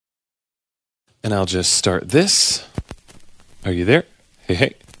And I'll just start this. Are you there? Hey,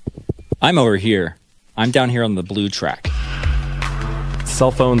 hey. I'm over here. I'm down here on the blue track. Cell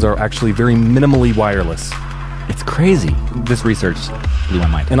phones are actually very minimally wireless. It's crazy. This research blew my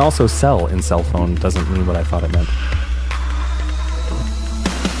mind. And also cell in cell phone doesn't mean what I thought it meant.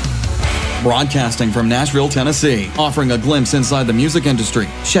 Broadcasting from Nashville, Tennessee, offering a glimpse inside the music industry,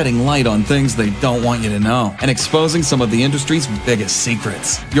 shedding light on things they don't want you to know, and exposing some of the industry's biggest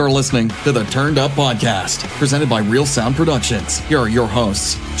secrets. You're listening to the Turned Up Podcast, presented by Real Sound Productions. Here are your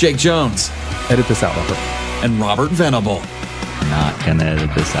hosts, Jake Jones. Edit this out, Robert. And Robert Venable. Not gonna edit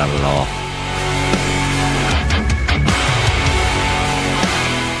this out at all.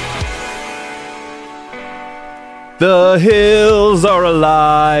 The hills are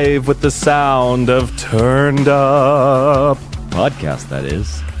alive with the sound of Turned Up. Podcast, that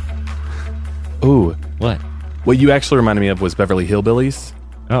is. Ooh. What? What you actually reminded me of was Beverly Hillbillies.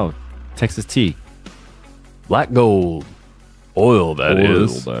 Oh, Texas tea. Black gold. Oil, that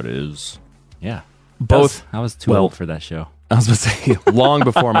is. Yeah. Both. I was too old for that show. I was going to say, long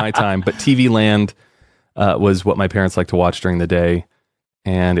before my time, but TV Land was what my parents liked to watch during the day.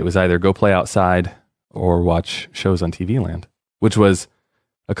 And it was either go play outside or watch shows on TV Land, which was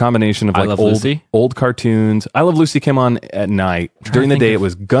a combination of like old cartoons. I Love Lucy came on at night. During the day, it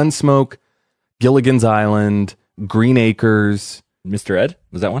was Gunsmoke, Gilligan's Island, Green Acres. Mr. Ed?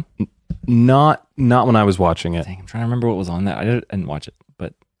 Was that one? Not when I was watching it. Dang, I'm trying to remember what was on that. I didn't watch it,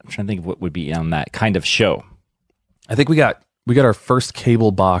 but I'm trying to think of what would be on that kind of show. I think we got our first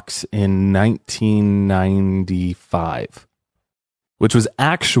cable box in 1995, which was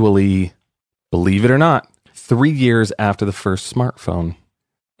actually, believe it or not, 3 years after the first smartphone.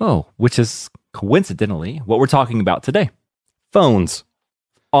 Oh, which is coincidentally what we're talking about today. Phones.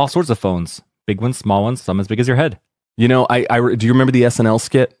 All sorts of phones. Big ones, small ones, some as big as your head. You know, do you remember the SNL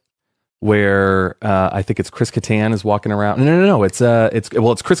skit where I think it's Chris Kattan is walking around? No. It's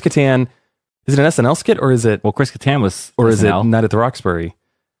Chris Kattan. Is it an SNL skit or is it? Well, Chris Kattan was. Or SNL. Is it Night at the Roxbury?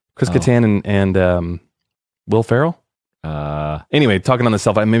 Chris Kattan and Will Ferrell. Anyway, talking on the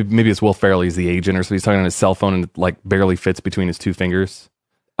cell phone. Maybe it's Will Ferrell. He's the agent, or so he's talking on his cell phone and it like barely fits between his two fingers.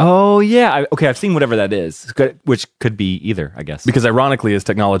 Oh yeah. I've seen whatever that is, which could be either, I guess. Because ironically, as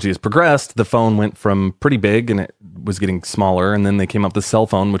technology has progressed, the phone went from pretty big and it was getting smaller, and then they came up with the cell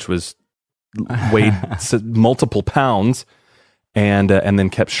phone, which was weighed multiple pounds. And then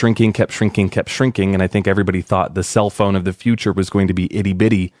kept shrinking. And I think everybody thought the cell phone of the future was going to be itty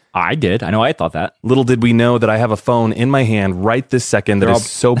bitty. I did. I know I thought that. Little did we know that I have a phone in my hand right this second that is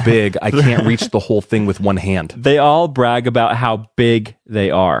so big I can't reach the whole thing with one hand. They all brag about how big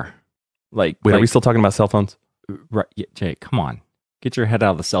they are. Wait, are we still talking about cell phones? Right, yeah, Jake, come on. Get your head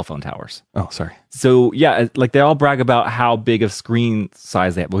out of the cell phone towers. Oh, sorry. So, yeah, like they all brag about how big of screen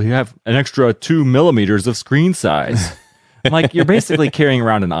size they have. Well, you have an extra 2 millimeters of screen size. Like, you're basically carrying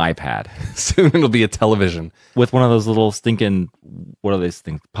around an iPad. Soon it'll be a television. With one of those little stinking, what are these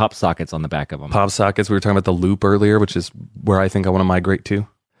things? Pop sockets on the back of them. Pop sockets. We were talking about the Loop earlier, which is where I think I want to migrate to.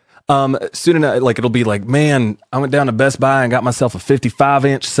 Soon enough, like it'll be like, man, I went down to Best Buy and got myself a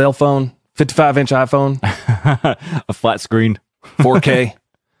 55-inch cell phone, 55-inch iPhone. A flat screen. 4K.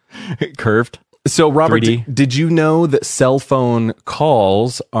 Curved. So, Robert, 3D. Did you know that cell phone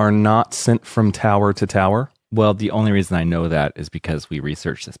calls are not sent from tower to tower? Well, the only reason I know that is because we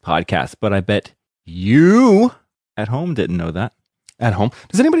researched this podcast, but I bet you at home didn't know that. At home?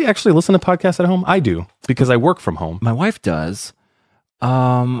 Does anybody actually listen to podcasts at home? I do, because I work from home. My wife does.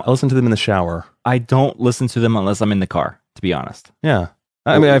 I listen to them in the shower. I don't listen to them unless I'm in the car, to be honest. Yeah.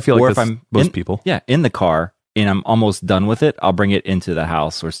 I mean, I feel like that's most people. Yeah, in the car, and I'm almost done with it, I'll bring it into the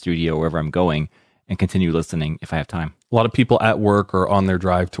house or studio, wherever I'm going, and continue listening if I have time. A lot of people at work or on their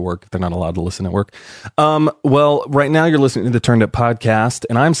drive to work, they're not allowed to listen at work. Well, right now you're listening to the Turned Up Podcast,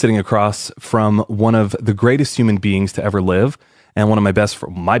 and I'm sitting across from one of the greatest human beings to ever live, and one of my best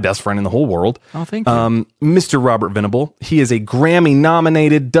friend in the whole world. Oh, thank you. Mr. Robert Venable. He is a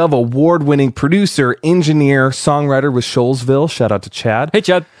Grammy-nominated, Dove Award-winning producer, engineer, songwriter with Shoalsville. Shout out to Chad. Hey,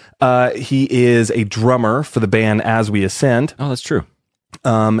 Chad. He is a drummer for the band As We Ascend. Oh, that's true.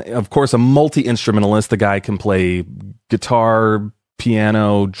 Of course, a multi-instrumentalist. The guy can play guitar,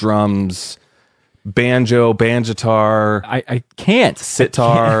 piano, drums, banjo, banjitar. I can't.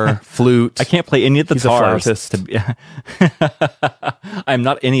 Sitar, flute. I can't play any of the He's tars. a flautist. I'm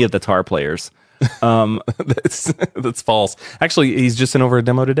not any of the tar players. That's false. Actually, he's just sent over a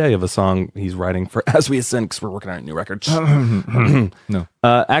demo today of a song he's writing for As We Ascend, because we're working on a new record. No.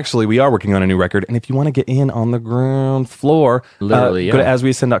 Actually, we are working on a new record, and if you want to get in on the ground floor, Literally, go to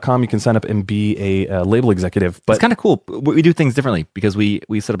asweascend.com. You can sign up and be a label executive. But it's kind of cool. We do things differently because we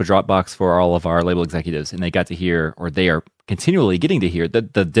set up a Dropbox for all of our label executives, and they got to hear, or they are continually getting to hear the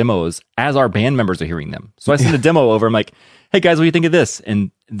demos as our band members are hearing them. So I send a demo over. I'm like, hey guys, what do you think of this?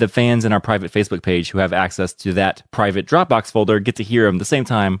 And the fans in our private Facebook page who have access to that private Dropbox folder get to hear them the same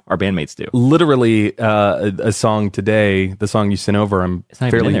time our bandmates do. Literally, a song today, the song you sent over, It's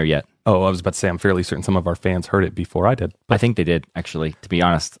not even in there yet. Oh, I was about to say, I'm fairly certain some of our fans heard it before I did. I think they did, actually. To be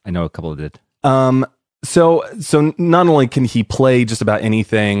honest, I know a couple did. So not only can he play just about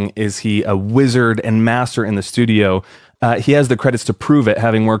anything, is he a wizard and master in the studio, he has the credits to prove it,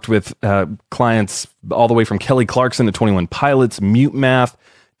 having worked with clients all the way from Kelly Clarkson to 21 Pilots, Mute Math,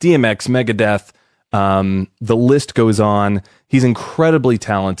 DMX, Megadeth. The list goes on. He's incredibly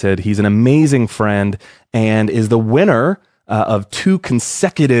talented. He's an amazing friend and is the winner of 2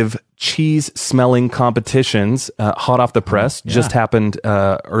 consecutive cheese-smelling competitions, hot off the press. Yeah. Just happened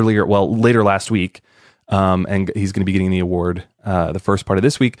later last week. And he's going to be getting the award the first part of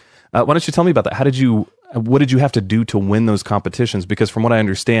this week. Why don't you tell me about that? What did you have to do to win those competitions? Because from what I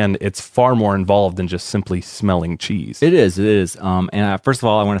understand, it's far more involved than just simply smelling cheese. It is. And first of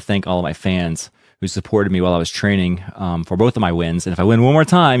all, I want to thank all of my fans who supported me while I was training for both of my wins. And if I win one more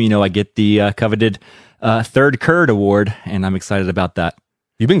time, I get the coveted third Curd award, and I'm excited about that.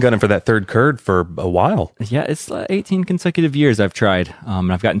 You've been gunning for that third Curd for a while. Yeah, it's 18 consecutive years I've tried.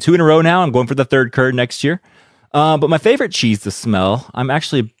 And I've gotten 2 in a row now. I'm going for the third Curd next year. But my favorite cheese to smell, I'm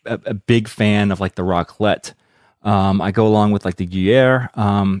actually a big fan of like the raclette. I go along with like the Gruyere.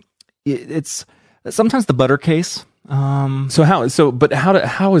 It's sometimes the butter case. How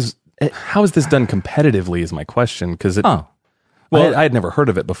is this done competitively is my question. Because I had never heard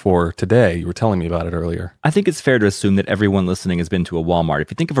of it before today. You were telling me about it earlier. I think it's fair to assume that everyone listening has been to a Walmart.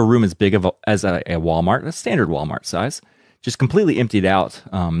 If you think of a room as big as a Walmart, a standard Walmart size, just completely emptied out,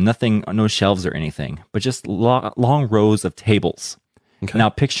 nothing, no shelves or anything, but just long rows of tables. Okay. Now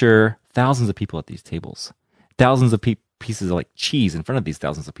picture thousands of people at these tables, thousands of pieces of like cheese in front of these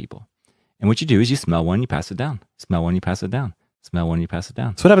thousands of people. And what you do is you smell one, you pass it down. Smell one, you pass it down. Smell one, you pass it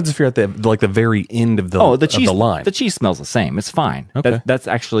down. So what happens if you're at the very end of the line? The cheese smells the same. It's fine. Okay. That's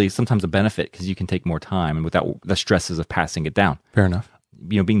actually sometimes a benefit because you can take more time and without the stresses of passing it down. Fair enough.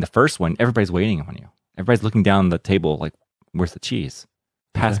 Being the first one, everybody's waiting on you. Everybody's looking down the table like, where's the cheese?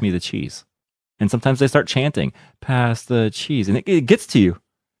 Pass me the cheese. And sometimes they start chanting, pass the cheese. And it gets to you.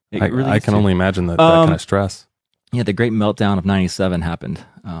 I can only imagine that kind of stress. Yeah, the great meltdown of 97 happened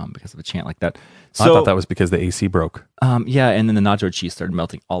because of a chant like that. So, I thought that was because the AC broke. Yeah, and then the nacho cheese started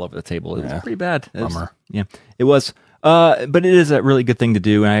melting all over the table. It was pretty bad. Bummer. It was. But it is a really good thing to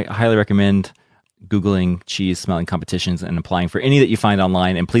do, and I highly recommend Googling cheese smelling competitions and applying for any that you find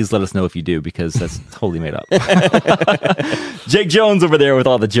online. And please let us know if you do, because that's totally made up. Jake Jones over there with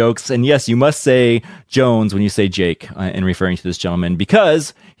all the jokes. And yes, you must say Jones when you say Jake in referring to this gentleman,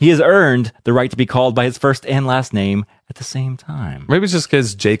 because he has earned the right to be called by his first and last name at the same time. Maybe it's just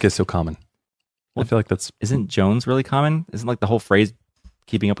because Jake is so common. I feel like that's... Isn't Jones really common? Isn't like the whole phrase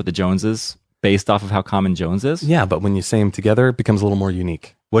keeping up with the Joneses based off of how common Jones is? Yeah, but when you say them together, it becomes a little more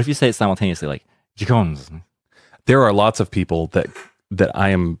unique. What if you say it simultaneously, like Jones? There are lots of people that I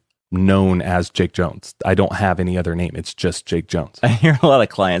am known as Jake Jones. I don't have any other name. It's just Jake Jones. I hear a lot of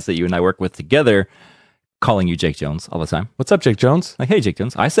clients that you and I work with together calling you Jake Jones all the time. What's up, Jake Jones? Like, hey, Jake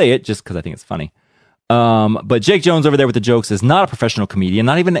Jones. I say it just because I think it's funny. But Jake Jones over there with the jokes is not a professional comedian,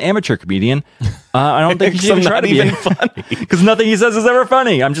 not even an amateur comedian. I don't think he should even try to be funny, because nothing he says is ever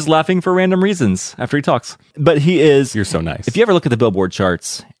funny. I'm just laughing for random reasons after he talks. But he is... You're so nice. If you ever look at the Billboard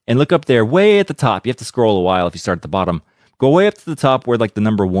charts and look up there way at the top, you have to scroll a while if you start at the bottom. Go way up to the top where like the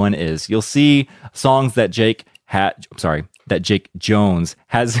number 1 is. You'll see songs that Jake Jones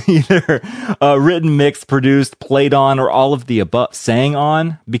has either written, mixed, produced, played on, or all of the above, sang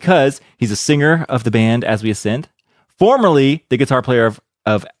on, because he's a singer of the band As We Ascend, formerly the guitar player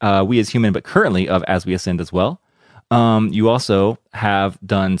of We As Human, but currently of As We Ascend as well. You also have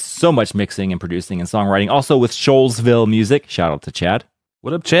done so much mixing and producing and songwriting, also with Shoalsville Music. Shout out to Chad.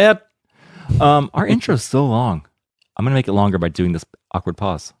 What up, Chad? Our intro's so long. I'm going to make it longer by doing this awkward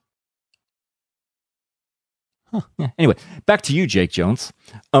pause. Huh. Yeah. Anyway, back to you, Jake Jones.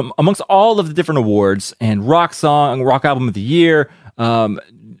 Amongst all of the different awards and rock album of the year,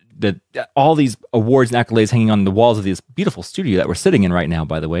 all these awards and accolades hanging on the walls of this beautiful studio that we're sitting in right now,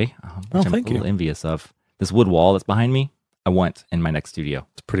 by the way, which I'm a little envious of. This wood wall that's behind me, I want in my next studio.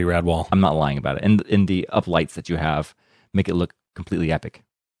 It's a pretty rad wall. I'm not lying about it. And in the up lights that you have make it look completely epic.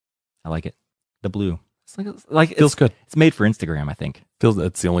 I like it. The blue. It's Feels good. It's made for Instagram, I think.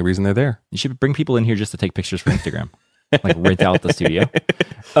 That's the only reason they're there. You should bring people in here just to take pictures for Instagram. Like rent out the studio.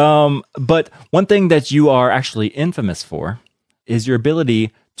 But one thing that you are actually infamous for is your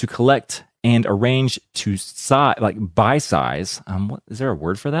ability to collect and arrange to size, like by size. What is there a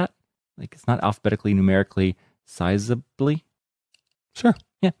word for that? Like it's not alphabetically, numerically, sizably. Sure.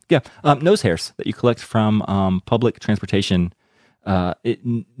 Yeah. Nose hairs that you collect from public transportation.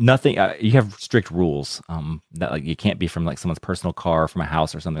 Nothing. You have strict rules that like you can't be from like someone's personal car, from a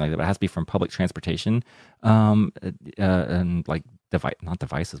house or something like that. But it has to be from public transportation. And like not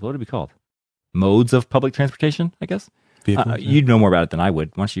devices. What would it be called? Modes of public transportation, I guess. You'd know more about it than I would.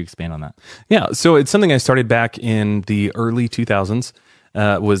 Why don't you expand on that? Yeah. So it's something I started back in the early 2000s.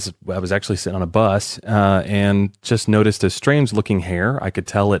 I was actually sitting on a bus and just noticed a strange looking hair. I could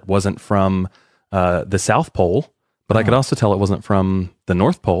tell it wasn't from the South Pole. But I could also tell it wasn't from the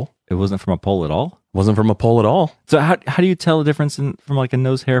North Pole. It wasn't from a pole at all? Wasn't from a pole at all. So how do you tell the difference from like a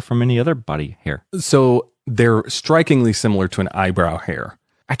nose hair from any other body hair? So they're strikingly similar to an eyebrow hair.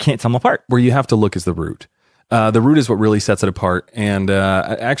 I can't tell them apart. Where you have to look is the root. The root is what really sets it apart. And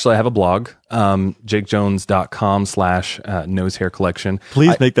actually, I have a blog, jakejones.com/nose hair collection.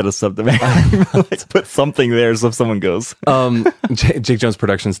 Please make that a subdomain. Let's put something there so if someone goes.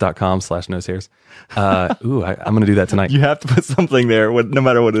 jakejonesproductions.com/nose hairs. I'm going to do that tonight. You have to put something there, no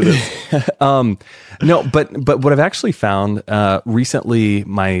matter what it is. No, but what I've actually found recently,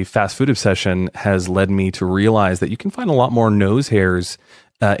 my fast food obsession has led me to realize that you can find a lot more nose hairs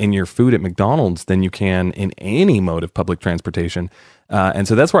in your food at McDonald's than you can in any mode of public transportation. And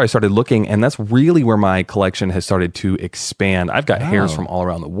so that's where I started looking, and that's really where my collection has started to expand. I've got hairs from all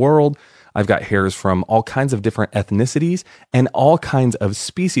around the world. I've got hairs from all kinds of different ethnicities and all kinds of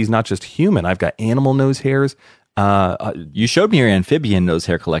species, not just human. I've got animal nose hairs. You showed me your amphibian nose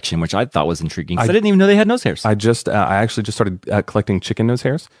hair collection, which I thought was intriguing. I didn't even know they had nose hairs. I actually just started collecting chicken nose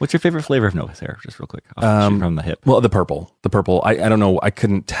hairs. What's your favorite flavor of nose hair? Just real quick, shoot from the hip. Well, the purple. I don't know. I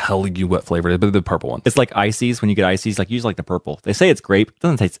couldn't tell you what flavor it is, but the purple one. It's like ices. When you get ices, like use like the purple. They say it's grape. It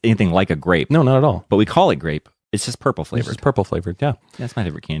doesn't taste anything like a grape. No, not at all. But we call it grape. It's just purple flavored. It's just purple flavored. Yeah. That's my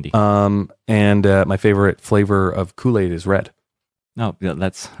favorite candy. And my favorite flavor of Kool-Aid is red. No, yeah,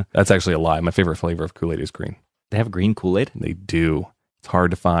 that's actually a lie. My favorite flavor of Kool-Aid is green. They have green Kool-Aid? They do. It's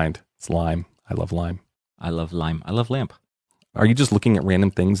hard to find. It's lime. I love lime. I love lime. I love lamp. Are you just looking at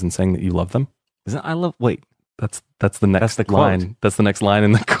random things and saying that you love them? Wait. That's the next the line. quote. That's the next line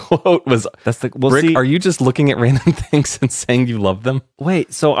in the quote was, Rick, are you just looking at random things and saying you love them?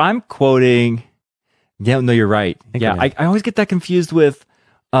 Wait, so I'm quoting... Yeah, no, you're right. Yeah, I always get that confused with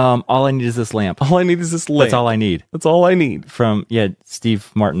all I need is this lamp. All I need is this lamp. That's all I need. That's all I need. From,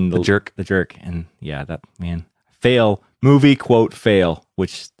 Steve Martin. The jerk. The jerk. And yeah, that, man... Fail. Movie quote fail,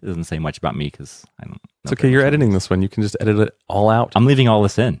 which doesn't say much about me because I don't know. It's okay. You're editing this one. You can just edit it all out. I'm leaving all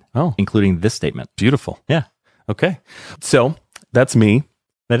this in. Oh. Including this statement. Beautiful. Yeah. Okay. So that's me.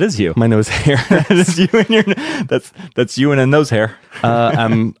 That is you. My nose hair. That is you and your. That's you and a nose hair.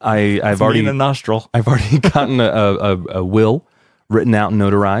 I've already a nostril. I've already gotten a will written out and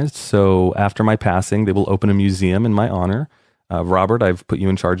notarized. So after my passing, they will open a museum in my honor. Robert, I've put you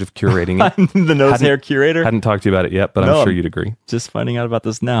in charge of curating it. I'm the nose hair curator. Hadn't talked to you about it yet, but I'm sure you'd agree. Just finding out about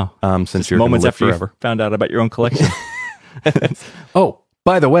this now. Since just you're moments after forever. you found out about your own collection. Oh,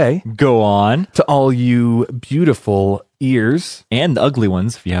 by the way, go on. To all you beautiful ears and the ugly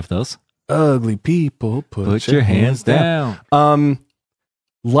ones, if you have those. Ugly people, put your hands down.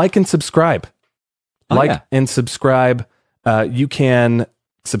 Like and subscribe. And subscribe. You can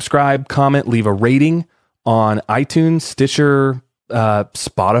subscribe, comment, leave a rating on iTunes, Stitcher,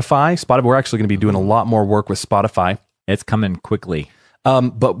 Spotify. We're actually going to be doing a lot more work with Spotify. It's coming quickly.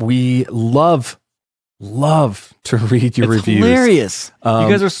 But we love to read your reviews. Hilarious. You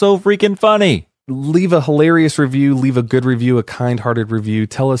guys are so freaking funny. Leave a hilarious review. Leave a good review, a kind-hearted review.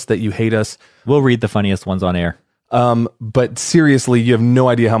 Tell us that you hate us. We'll read the funniest ones on air. But seriously, you have no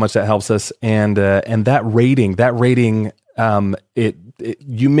idea how much that helps us. And that rating,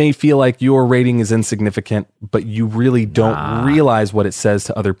 you may feel like your rating is insignificant, but you really don't realize what it says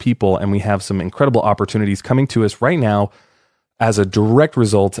to other people. And we have some incredible opportunities coming to us right now as a direct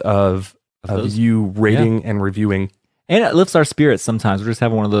result of you rating and reviewing. And it lifts our spirits sometimes. We're just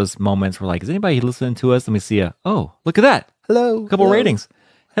having one of those moments where like, is anybody listening to us? Let me see look at that. Hello. A couple ratings.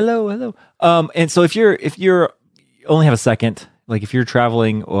 Hello. And so if you're only have a second, like if you're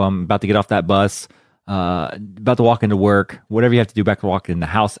traveling, about to get off that bus, about to walk into work, whatever you have to do, back to walk in the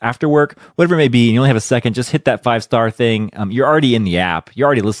house after work, whatever it may be, and you only have a second, just hit that 5-star thing. You're already in the app. You're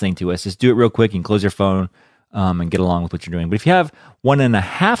already listening to us. Just do it real quick and close your phone and get along with what you're doing. But if you have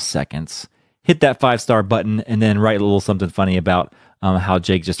 1.5 seconds, hit that 5-star button and then write a little something funny about how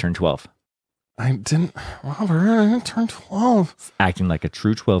Jake just turned 12. Robert, I didn't turn 12. Acting like a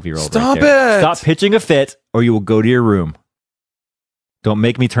true 12-year-old. Stop right there. it. Stop pitching a fit or you will go to your room. Don't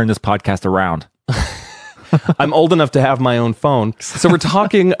make me turn this podcast around. I'm old enough to have my own phone. So we're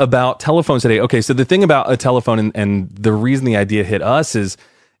talking about telephones today. Okay, so the thing about a telephone and the reason the idea hit us is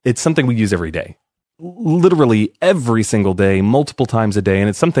it's something we use every day. Literally every single day, multiple times a day. And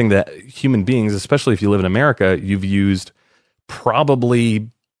it's something that human beings, especially if you live in America, you've used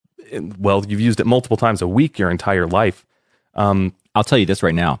you've used it multiple times a week your entire life. I'll tell you this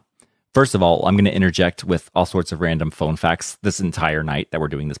right now. First of all, I'm going to interject with all sorts of random phone facts this entire night that we're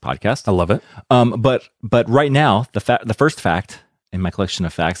doing this podcast. I love it. But right now, the first fact in my collection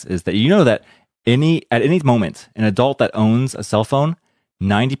of facts is that you know that at any moment, an adult that owns a cell phone,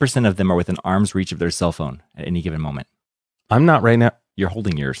 90% of them are within arm's reach of their cell phone at any given moment. I'm not right now. You're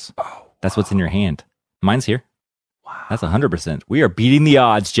holding yours. Oh, that's what's in your hand. Mine's here. Wow. That's 100%. We are beating the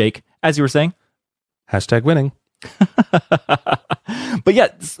odds, Jake, as you were saying. Hashtag winning. But yeah,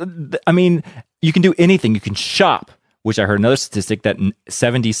 I mean, you can do anything. You can shop, which I heard another statistic that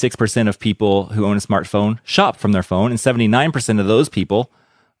 76% of people who own a smartphone shop from their phone, and 79% of those people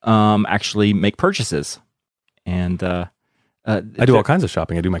actually make purchases. And I do all kinds of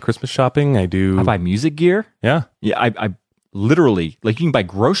shopping. I do my Christmas shopping. I buy music gear. Yeah. Yeah, I literally, like, you can buy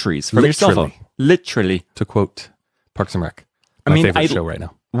groceries from your cell phone. Literally. To quote Parks and Rec, my favorite show right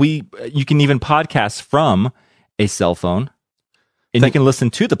now. You can even podcast from a cell phone, and you can listen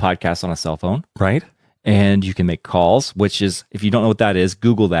to the podcast on a cell phone. Right. And you can make calls, which is, if you don't know what that is,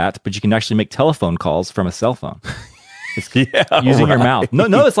 Google that. But you can actually make telephone calls from a cell phone. It's using your mouth.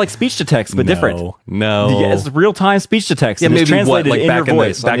 No, it's like speech to text, but different. No. Yeah, it's real-time speech to text. Yeah, maybe translated like in back your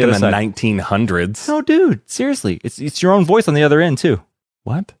voice back in the side. 1900s. No, dude, seriously. It's your own voice on the other end, too.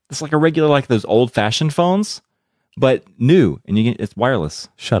 What? It's like a regular, like those old-fashioned phones, but new, and it's wireless.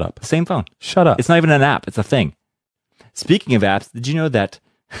 Shut up. The same phone. Shut up. It's not even an app. It's a thing. Speaking of apps, did you know that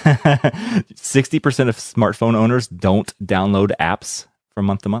 60% of smartphone owners don't download apps from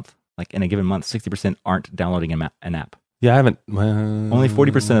month to month? Like in a given month, 60% aren't downloading an app. Yeah, I haven't. Only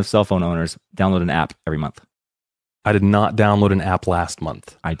 40% of cell phone owners download an app every month. I did not download an app last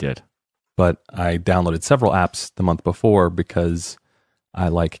month. I did. But I downloaded several apps the month before because I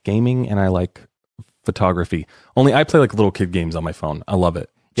like gaming and I like photography. Only I play like little kid games on my phone. I love it.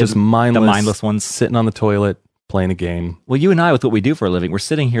 Just mindless. The mindless ones. Sitting on the toilet, playing a game. Well, you and I, with what we do for a living, we're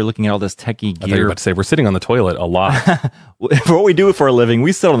sitting here looking at all this techie gear. I thought you were about to say, we're sitting on the toilet a lot. For what we do for a living,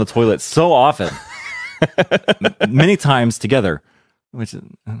 we sit on the toilet so often. Many times together. Which, I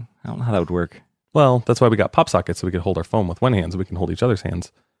don't know how that would work. Well, that's why we got pop sockets, so we could hold our phone with one hand so we can hold each other's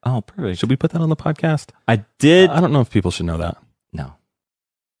hands. Oh, perfect. Should we put that on the podcast? I did. I don't know if people should know that. No.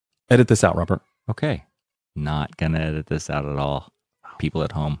 Edit this out, Robert. Okay. Not going to edit this out at all. People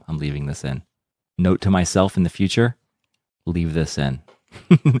at home, I'm leaving this in. Note to myself in the future, leave this in.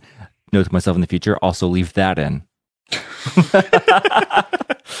 Note to myself in the future, also leave that in.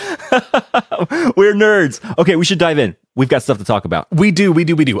 We're nerds. Okay, we should dive in. We've got stuff to talk about. We do.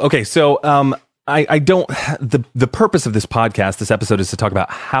 Okay, so I don't. The purpose of this podcast, this episode, is to talk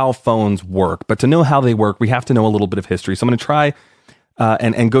about how phones work. But to know how they work, we have to know a little bit of history. So I'm going to try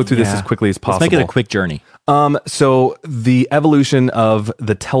and go through this as quickly as possible. Let's make it a quick journey. So the evolution of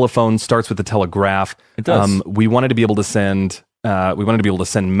the telephone starts with the telegraph. It does. We wanted to be able to send. We wanted to be able to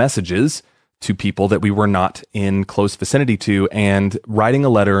send messages to people that we were not in close vicinity to, and writing a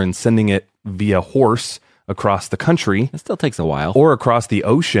letter and sending it via horse across the country. It still takes a while. Or across the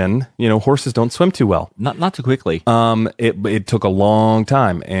ocean. You know, horses don't swim too well. Not too quickly. It took a long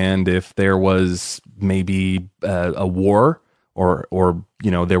time, and if there was maybe a war or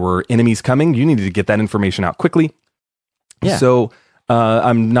you know there were enemies coming, you needed to get that information out quickly. Yeah. So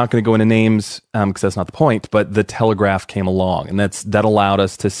I'm not going to go into names because that's not the point. But the telegraph came along, and that allowed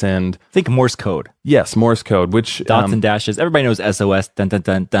us to send. Think Morse code. Yes, Morse code, which dots and dashes. Everybody knows SOS. Dun dun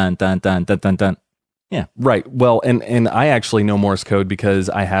dun dun dun dun dun dun dun. Yeah. Right. Well, and I actually know Morse code because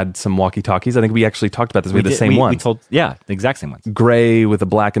I had some walkie-talkies. I think we actually talked about this. We had the same ones. The exact same ones. Gray with a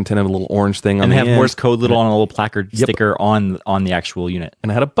black antenna, a little orange thing on the end. And they have Morse code little on a little placard sticker on the actual unit. And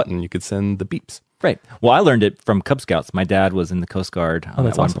I had a button. You could send the beeps. Right. Well, I learned it from Cub Scouts. My dad was in the Coast Guard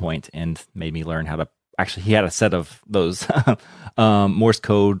at one point and made me learn how to... Actually, he had a set of those Morse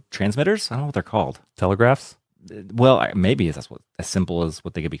code transmitters. I don't know what they're called. Telegraphs? well, maybe that's what as simple as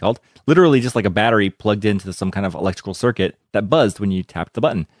what they could be called. Literally just like a battery plugged into some kind of electrical circuit that buzzed when you tapped the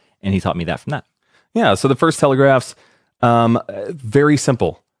button. And he taught me that from that. Yeah, so the first telegraphs, very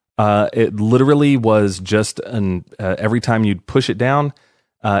simple. It literally was just every time you'd push it down,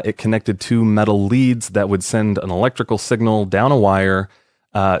 it connected two metal leads that would send an electrical signal down a wire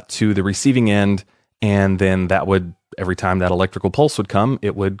to the receiving end, and then that would, every time that electrical pulse would come,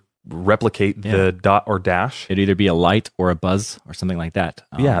 it would replicate the dot or dash. It'd either be a light or a buzz or something like that.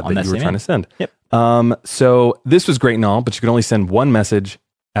 That you were trying to send. Yep. So this was great and all, but you could only send one message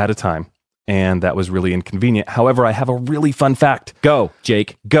at a time, and that was really inconvenient. However, I have a really fun fact. Go,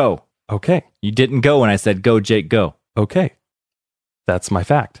 Jake, go. Okay. You didn't go when I said go, Jake, go. Okay. That's my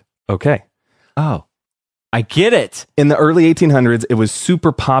fact. Okay. Oh, I get it. In the early 1800s, it was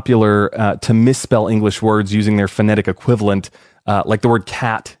super popular to misspell English words using their phonetic equivalent. Like the word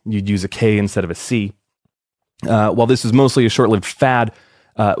cat, you'd use a K instead of a C. While this is mostly a short-lived fad,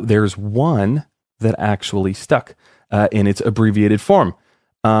 there's one that actually stuck in its abbreviated form.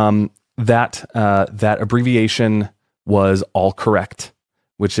 That abbreviation was all correct,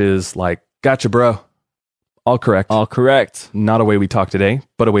 which is like, gotcha, bro. All correct. All correct. Not a way we talk today,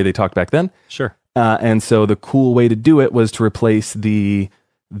 but a way they talked back then. Sure. And so the cool way to do it was to replace the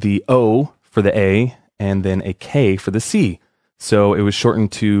O for the A and then a K for the C. So it was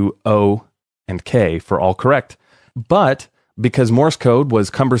shortened to O and K for all correct. But because Morse code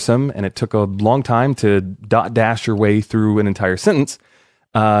was cumbersome and it took a long time to dot dash your way through an entire sentence,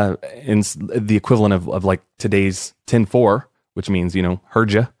 in the equivalent of like today's 10-4, which means,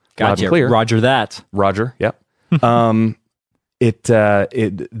 heard you. Gotcha. Clear. Roger that. Roger. Yep. When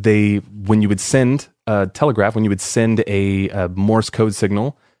you would send a telegraph, when you would send a Morse code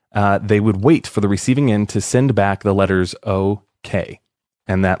signal, they would wait for the receiving end to send back the letters OK,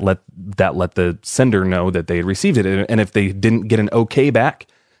 and that let the sender know that they had received it. And if they didn't get an OK back,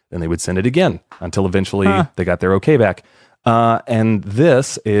 then they would send it again until eventually they got their OK back. And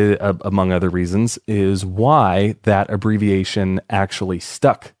this, is, among other reasons, is why that abbreviation actually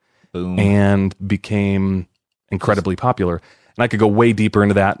stuck. Boom. And became incredibly popular. And I could go way deeper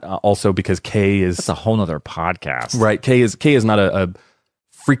into that also because K is... That's a whole nother podcast. Right. K is not a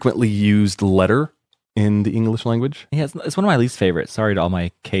frequently used letter in the English language. Yeah, it's one of my least favorites. Sorry to all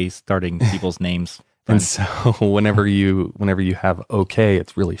my K starting people's names. And so whenever you have OK,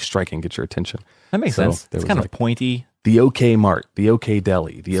 it's really striking, get your attention. That makes sense. It's kind of pointy. The OK Mart, the OK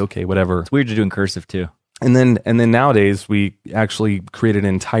Deli, the OK whatever. It's weird to do in cursive too. And then nowadays we actually created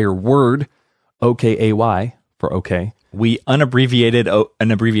an entire word, OKAY for OK. We unabbreviated an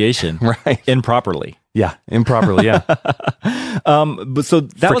abbreviation, right? Improperly. Yeah, improperly. Yeah. But so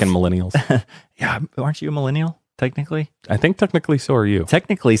that frickin' millennials. Yeah, aren't you a millennial technically? I think technically so are you.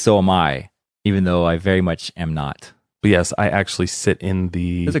 Technically, so am I, even though I very much am not. But yes, I actually sit in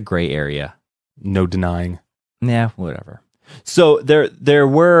the. There's a gray area. No denying. Yeah, whatever. So there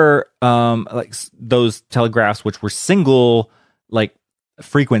were like those telegraphs which were single like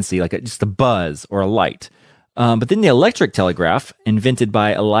frequency, like just a buzz or a light. But then the electric telegraph, invented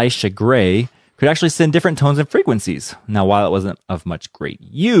by Elisha Gray, could actually send different tones and frequencies. Now, while it wasn't of much great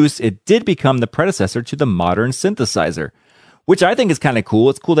use, it did become the predecessor to the modern synthesizer, which I think is kind of cool.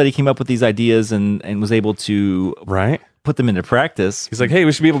 It's cool that he came up with these ideas and was able to put them into practice. He's like, hey,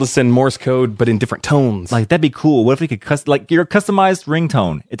 we should be able to send Morse code, but in different tones. Like, that'd be cool. What if we could like your customized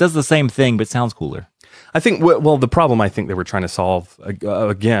ringtone? It does the same thing, but sounds cooler. I think, well, the problem I think they were trying to solve,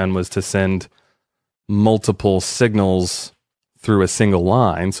 again, was to send multiple signals through a single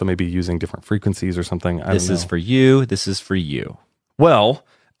line. So maybe using different frequencies or something. This is for you. This is for you. Well,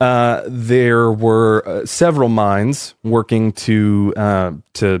 there were several minds working to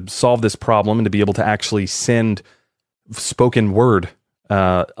solve this problem and to be able to actually send spoken word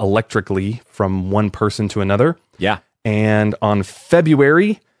electrically from one person to another. Yeah. And on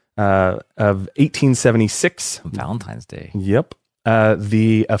February of 1876, Valentine's Day. Yep.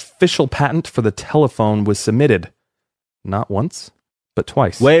 The official patent for the telephone was submitted. Not once, but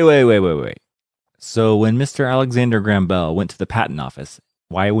twice. Wait. So when Mr. Alexander Graham Bell went to the patent office,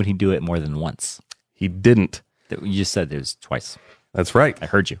 why would he do it more than once? He didn't. You just said there's twice. That's right. I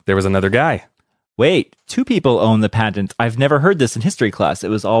heard you. There was another guy. Wait, two people own the patent. I've never heard this in history class. It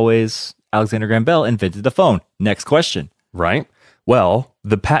was always Alexander Graham Bell invented the phone. Next question. Right. Well,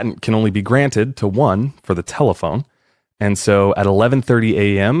 the patent can only be granted to one for the telephone. And so at 11:30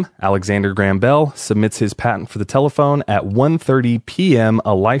 a.m., Alexander Graham Bell submits his patent for the telephone. At 1:30 p.m.,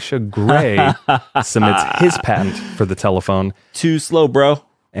 Elisha Gray submits his patent for the telephone. Too slow, bro.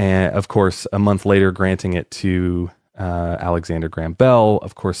 And of course, a month later, granting it to Alexander Graham Bell,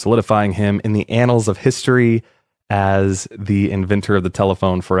 of course, solidifying him in the annals of history as the inventor of the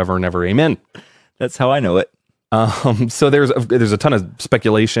telephone forever and ever. Amen. That's how I know it. So there's a ton of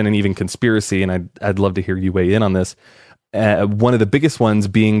speculation and even conspiracy, and I'd love to hear you weigh in on this. One of the biggest ones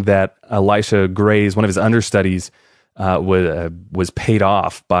being that Elisha Gray's, one of his understudies, was paid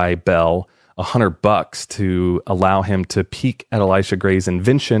off by Bell $100 to allow him to peek at Elisha Gray's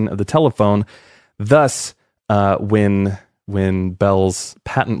invention of the telephone. Thus, when Bell's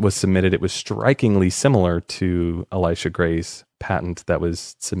patent was submitted, it was strikingly similar to Elisha Gray's patent that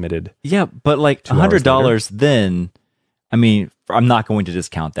was submitted. Yeah, but like $100 then, I mean, I'm not going to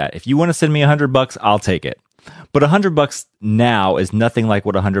discount that. If you want to send me $100, I'll take it. But $100 now is nothing like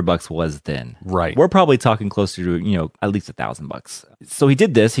what $100 was then. Right. We're probably talking closer to, at least $1,000. So he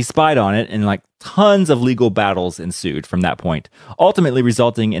did this, he spied on it, and like tons of legal battles ensued from that point, ultimately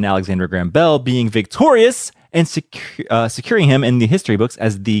resulting in Alexander Graham Bell being victorious and securing him in the history books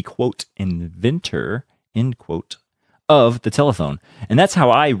as the, quote, inventor, end quote, of the telephone. And that's how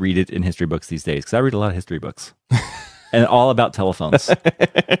I read it in history books these days, because I read a lot of history books. And all about telephones.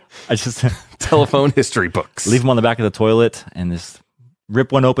 I just telephone history books. Leave them on the back of the toilet and just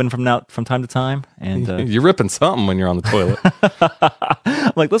rip one open from time to time. And you're ripping something when you're on the toilet.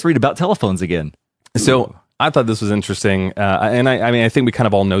 I'm like, let's read about telephones again. So I thought this was interesting, and I mean, I think we kind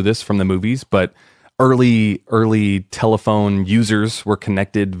of all know this from the movies, but early telephone users were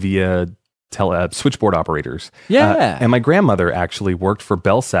connected via switchboard operators. Yeah, and my grandmother actually worked for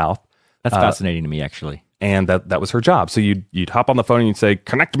Bell South. That's fascinating to me, actually. And that was her job. So you'd hop on the phone and you'd say,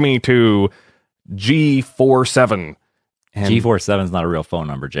 connect me to G47. And G47 is not a real phone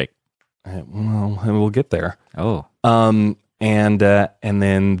number, Jake. Well, we'll get there. Oh. And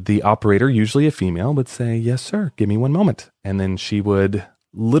then the operator, usually a female, would say, yes, sir, give me one moment. And then she would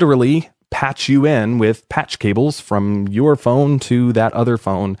literally patch you in with patch cables from your phone to that other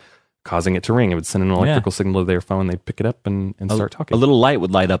phone, causing it to ring. It would send an electrical signal to their phone. They'd pick it up and start talking. A little light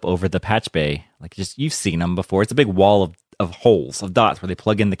would light up over the patch bay. Like you've seen them before. It's a big wall of holes, of dots where they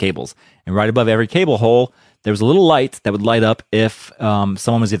plug in the cables. And right above every cable hole, there was a little light that would light up if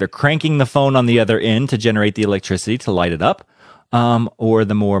someone was either cranking the phone on the other end to generate the electricity to light it up, or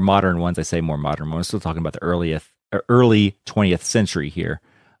the more modern ones. I say more modern ones. We're still talking about the early 20th century here,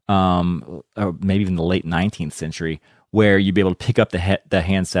 or maybe even the late 19th century, where you'd be able to pick up the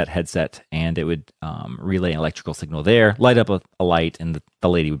headset, and it would relay an electrical signal there, light up a light, and the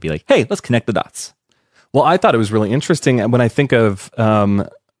lady would be like, hey, let's connect the dots. Well, I thought it was really interesting. When I think of,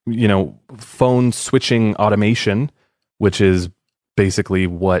 phone switching automation, which is basically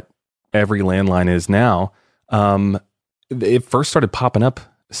what every landline is now, it first started popping up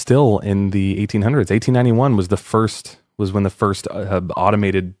still in the 1800s. 1891 was when the first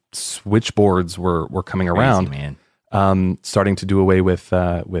automated switchboards were coming around. Man. Starting to do away with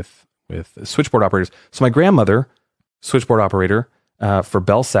switchboard operators. So my grandmother, switchboard operator for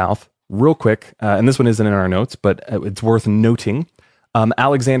Bell South, real quick, and this one isn't in our notes, but it's worth noting.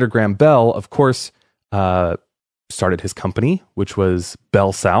 Alexander Graham Bell, of course, started his company, which was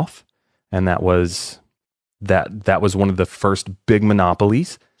Bell South, and that was one of the first big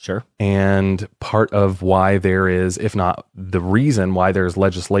monopolies. Sure. And part of why there is, if not the reason why there's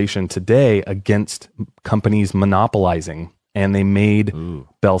legislation today against companies monopolizing. And they made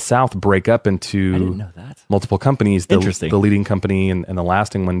Bell South break up into I didn't know that. Multiple companies. Interesting. The leading company and the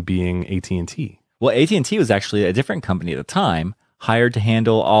lasting one being AT&T. Well, AT&T was actually a different company at the time, hired to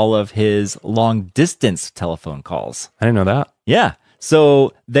handle all of his long-distance telephone calls. I didn't know that. Yeah.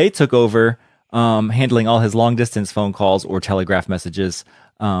 So they took over handling all his long-distance phone calls or telegraph messages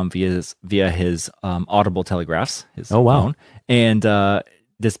via his audible telegraphs, his phone, and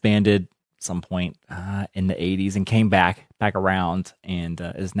disbanded some point in the 80s and came back around and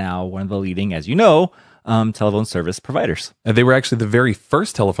is now one of the leading, as you know, telephone service providers. They were actually the very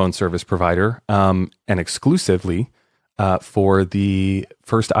first telephone service provider and exclusively for the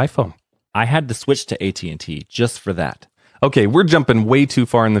first iPhone. I had to switch to AT&T just for that. Okay, we're jumping way too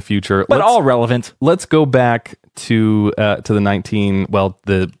far in the future. But all relevant. Let's go back to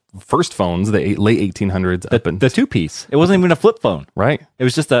the first phones, the late 1800s. The two-piece. It wasn't even a flip phone. Right. It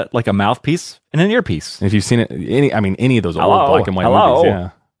was just a mouthpiece and an earpiece. If you've seen it, any of those old black and white movies. Yeah.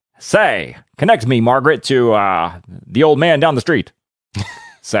 Say, connect me, Margaret, to the old man down the street.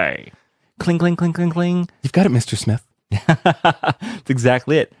 Say. Cling, cling, cling, cling, cling. You've got it, Mr. Smith. That's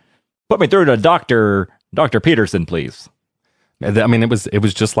exactly it. Put me through to Dr. Peterson, please. I mean, it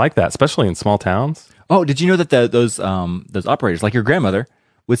was just like that, especially in small towns. Oh, did you know that those operators, like your grandmother,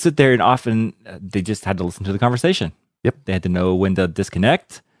 would sit there and often they just had to listen to the conversation. Yep. They had to know when to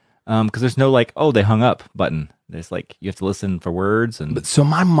disconnect. because there's no like, oh, they hung up button. There's like, you have to listen for words. And So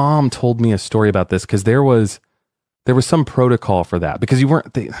my mom told me a story about this because there was some protocol for that because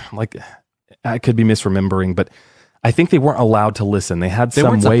I could be misremembering, but I think they weren't allowed to listen. They had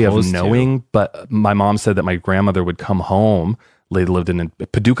some way of knowing, but my mom said that my grandmother would come home. They lived in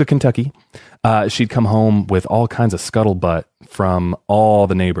Paducah, Kentucky. She'd come home with all kinds of scuttlebutt from all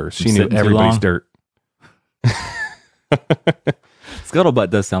the neighbors. She knew everybody's dirt. Scuttlebutt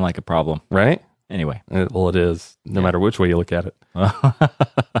does sound like a problem. Right? Anyway. Well, it is, no matter which way you look at it.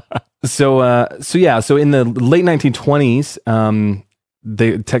 So in the late 1920s,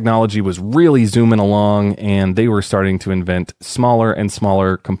 the technology was really zooming along, and they were starting to invent smaller and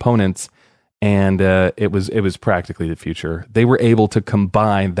smaller components, and it was practically the future. They were able to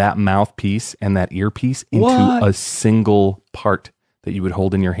combine that mouthpiece and that earpiece into a single part that you would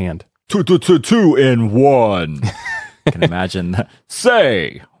hold in your hand. Two in one. Can imagine that.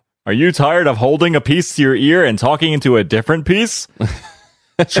 Say, are you tired of holding a piece to your ear and talking into a different piece?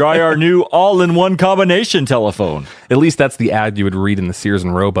 Try our new all-in-one combination telephone. At least that's the ad you would read in the Sears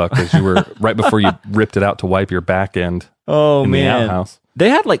and Roebuck as you were right before you ripped it out to wipe your back end. Oh, in man. the outhouse. They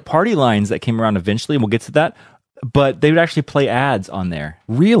had like party lines that came around eventually, and we'll get to that. But they would actually play ads on there.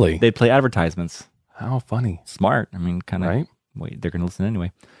 Really? They'd play advertisements. How funny. Smart. I mean, kind of. Right? Wait, they're going to listen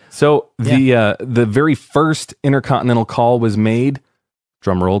anyway. So the very first intercontinental call was made.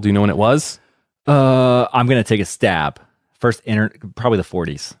 Drum roll. Do you know when it was? I'm going to take a stab. First, probably the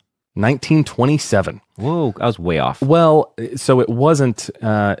 40s. 1927. Whoa, I was way off. Well, so it wasn't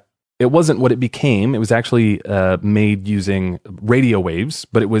what it became. It was actually made using radio waves,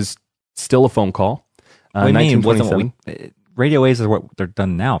 but it was still a phone call. What do you mean? Wasn't radio waves are what they're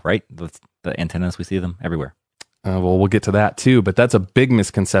done now, right? The antennas, we see them everywhere. Well, we'll get to that too, but that's a big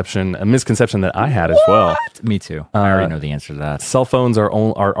misconception, a misconception that I had as well. Me too. I already know the answer to that. Cell phones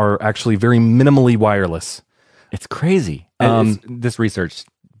are actually very minimally wireless. It's crazy. This research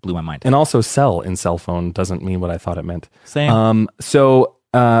blew my mind. And also cell in cell phone doesn't mean what I thought it meant. Same.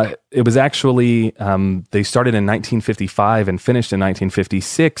 It was actually, they started in 1955 and finished in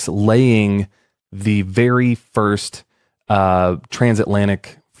 1956, laying the very first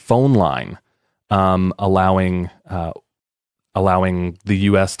transatlantic phone line, allowing the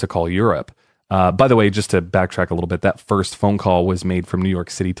U.S. to call Europe. By the way, just to backtrack a little bit, that first phone call was made from New York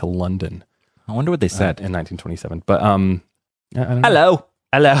City to London. I wonder what they said in 1927. But I don't know.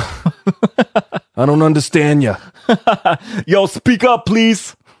 Hello. I don't understand you. Yo, speak up,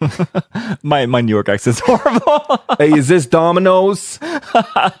 please. my New York accent's horrible. Hey, is this Domino's?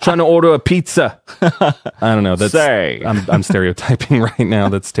 Trying to order a pizza. I don't know. I'm stereotyping right now.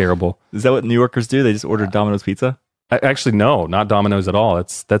 That's terrible. Is that what New Yorkers do? They just order Domino's pizza? Actually, no, not Domino's at all.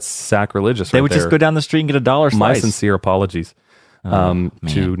 That's sacrilegious. They would just go down the street and get $1 slice. My sincere apologies. To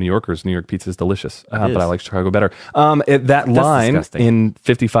New Yorkers. New York pizza is delicious, but I like Chicago better. That line disgusting. In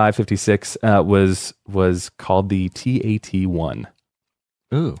 55, 56 was called the TAT-1.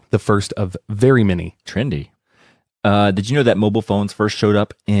 Ooh. The first of very many. Trendy. Did you know that mobile phones first showed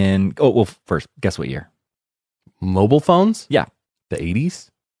up in... first, guess what year? Mobile phones? Yeah. The 80s?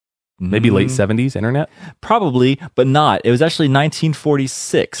 Maybe late 70s, internet? Probably, but not. It was actually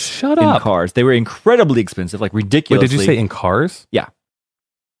 1946. Shut up. In cars. They were incredibly expensive, like ridiculously. Wait, did you say in cars? Yeah.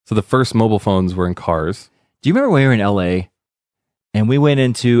 So the first mobile phones were in cars. Do you remember when we were in LA and we went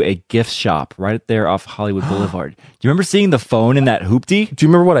into a gift shop right there off Hollywood Boulevard? Do you remember seeing the phone in that hoopty? Do you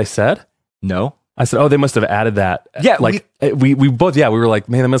remember what I said? No. I said, they must have added that. Yeah. We both, we were like,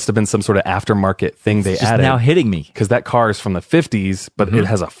 man, that must have been some sort of aftermarket thing they added. Now hitting me. Because that car is from the 50s, but it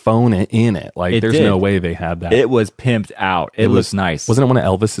has a phone in it. Like, there's no way they had that. It was pimped out. It was nice. Wasn't it one of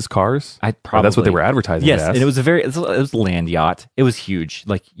Elvis's cars? That's what they were advertising Yes, as. and it was a land yacht. It was huge.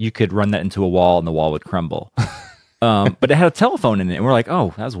 Like, you could run that into a wall and the wall would crumble. But it had a telephone in it. And we're like,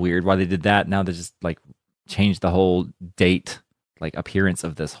 oh, that was weird. Why they did that? Now they just, like, changed the whole appearance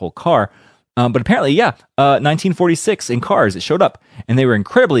of this whole car. But apparently, 1946 in cars, it showed up. And they were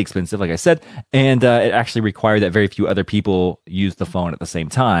incredibly expensive, like I said. And it actually required that very few other people use the phone at the same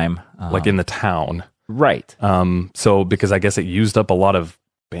time. Like in the town. Right. So, because I guess it used up a lot of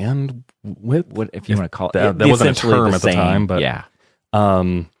bandwidth. What if you want to call it. That wasn't a term at the time, but... Yeah.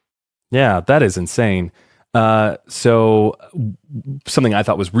 That is insane. So, something I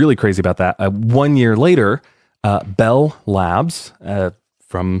thought was really crazy about that, 1 year later, Bell Labs,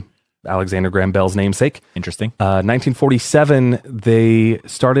 from... Alexander Graham Bell's namesake. Interesting. 1947, they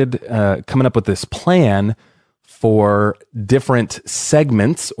started coming up with this plan for different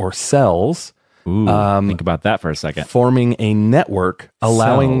segments or cells. Ooh, think about that for a second. Forming a network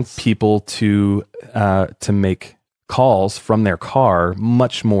allowing people to make calls from their car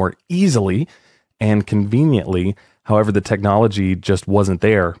much more easily and conveniently. However, the technology just wasn't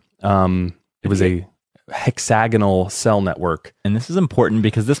there. It was a hexagonal cell network. And this is important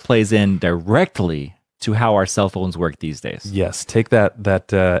because this plays in directly to how our cell phones work these days. Yes, take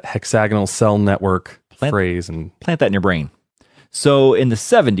that hexagonal cell network phrase and plant that in your brain. So in the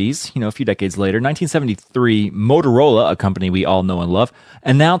 70s, a few decades later, 1973, Motorola, a company we all know and love,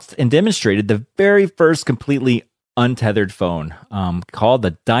 announced and demonstrated the very first completely untethered phone called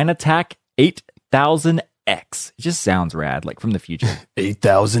the Dynatac 8000X. It just sounds rad, like from the future.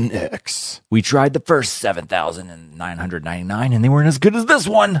 8000X. We tried the first 7,999 and they weren't as good as this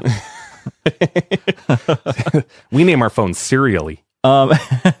one. We name our phones serially.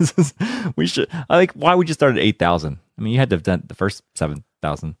 We should. I think why would you start at 8,000? I mean, you had to have done the first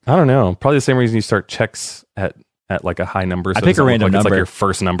 7,000. I don't know. Probably the same reason you start checks at like a high number. So I pick a random number. It's like your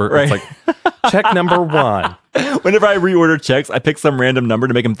first number. Right. It's like check number 1. Whenever I reorder checks, I pick some random number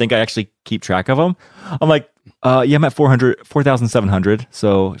to make them think I actually keep track of them. I'm like, yeah, I'm at 4,700.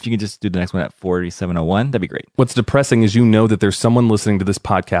 So if you can just do the next one at 4,701, that'd be great. What's depressing is that there's someone listening to this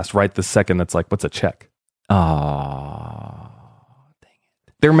podcast right this second that's like, what's a check? Oh, dang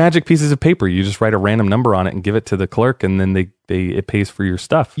it. They're magic pieces of paper. You just write a random number on it and give it to the clerk, and then it pays for your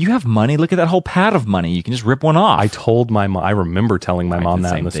stuff. You have money. Look at that whole pad of money. You can just rip one off. I remember telling my mom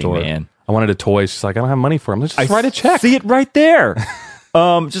that in the store. Man. I wanted a toy. She's like, I don't have money for them. Let's just write a check. See it right there.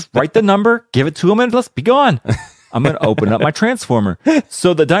 Just write the number, give it to them, and let's be gone. I'm going to open up my transformer.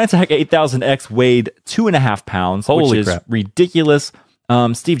 So the Dynatac 8000X weighed 2.5 pounds, which is ridiculous.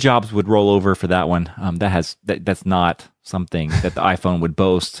 Steve Jobs would roll over for that one. That's not something that the iPhone would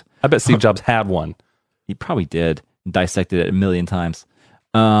boast. I bet Steve Jobs had one. He probably did. Dissected it a million times.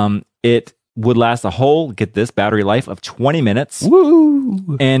 It would last a whole, get this, battery life of 20 minutes.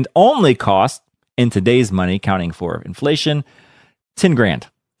 Woo! And only cost, in today's money, counting for inflation, $10,000.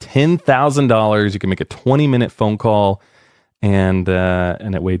 $10,000. You can make a 20-minute phone call, and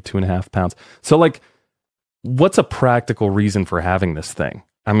it weighed 2.5 pounds. So, like, what's a practical reason for having this thing?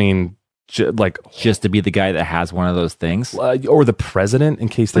 I mean, just to be the guy that has one of those things, or the president in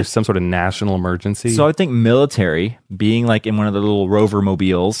case there's some sort of national emergency. So I think military, being like in one of the little rover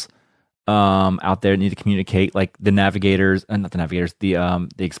mobiles out there, need to communicate, like the navigators, not the navigators, the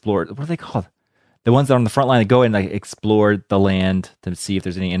explorers. What are they called? The ones that are on the front line that go and like explore the land to see if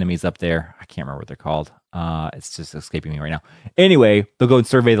there's any enemies up there. I can't remember what they're called. It's just escaping me right now. Anyway, they'll go and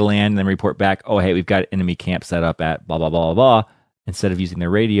survey the land and then report back, oh, hey, we've got enemy camp set up at blah, blah, blah, blah, blah. Instead of using their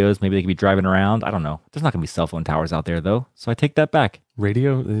radios, maybe they could be driving around. I don't know. There's not going to be cell phone towers out there, though. So I take that back.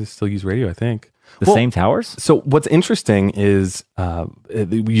 Radio? They still use radio, I think. The same towers? So what's interesting is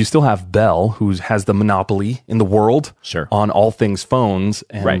you still have Bell, who has the monopoly in the world on all things phones.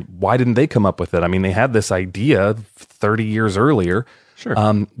 And why didn't they come up with it? I mean, they had this idea 30 years earlier. Sure.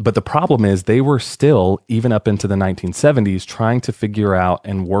 But the problem is they were still, even up into the 1970s, trying to figure out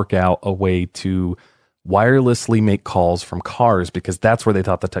and work out a way to wirelessly make calls from cars, because that's where they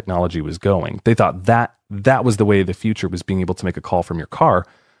thought the technology was going. They thought that was the way of the future, was being able to make a call from your car,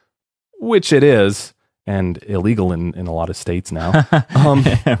 which it is, and illegal in a lot of states now.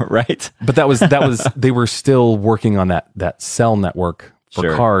 Right. But that was they were still working on that cell network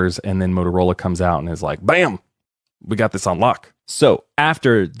for cars, and then Motorola comes out and is like, bam, we got this on lock. So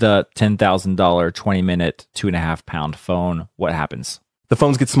after the $10,000 20-minute 2.5 pound phone, what happens? The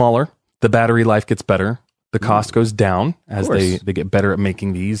phones get smaller. The battery life gets better. The cost goes down as they get better at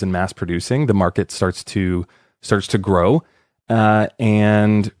making these and mass producing. The market starts to grow,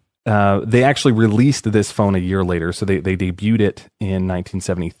 and they actually released this phone a year later. So they debuted it in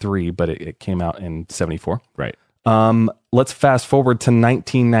 1973, but it came out in 74. Right. Let's fast forward to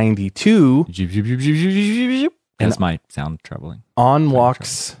 1992. That's my sound troubling. On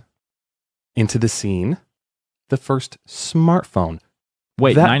walks into the scene the first smartphone.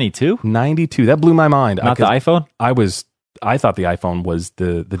 Wait, 92? 92. That blew my mind. Not the iPhone? I thought the iPhone was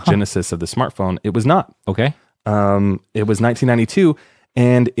the genesis of the smartphone. It was not. Okay. It was 1992,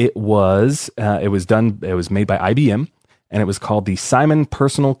 and it was made by IBM, and it was called the Simon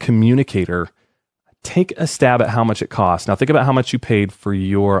Personal Communicator. Take a stab at how much it cost. Now think about how much you paid for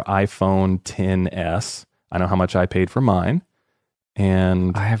your iPhone XS. I know how much I paid for mine.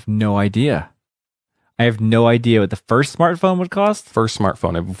 And I have no idea. I have no idea what the first smartphone would cost. First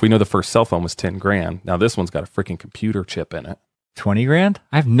smartphone. If we know the first cell phone was $10,000. Now this one's got a freaking computer chip in it. $20,000?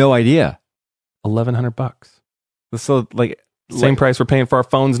 I have no idea. $1,100. So same price we're paying for our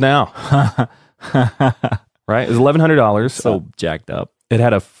phones now. Right? It was $1,100. So jacked up. It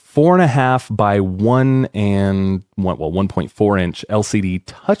had a 4.5 by 1.4 inch LCD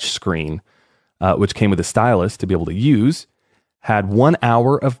touchscreen. which came with a stylus to be able to use, had 1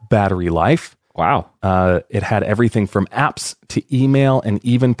 hour of battery life. Wow. It had everything from apps to email and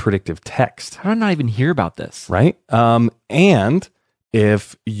even predictive text. How did I not even hear about this? Right? And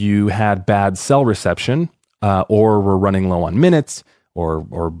if you had bad cell reception or were running low on minutes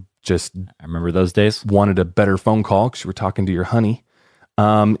or just I remember those days. wanted a better phone call because you were talking to your honey,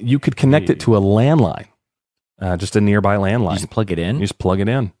 you could connect it to a landline, just a nearby landline. You just plug it in? You just plug it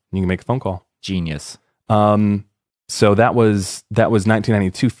in. You can make a phone call. Genius. So that was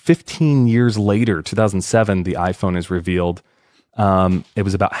 1992. 15 years later, 2007, the iPhone is revealed. It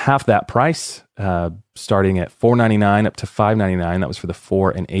was about half that price, starting at $499 up to $599. That was for the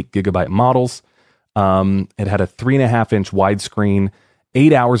 4 and 8 gigabyte models. It had a 3.5-inch widescreen,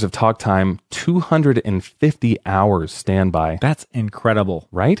 8 hours of talk time, 250 hours standby. That's incredible.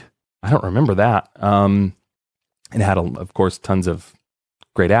 Right? I don't remember that. It had, of course, tons of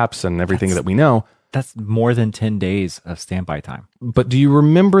great apps and everything that we know. That's more than 10 days of standby time. But do you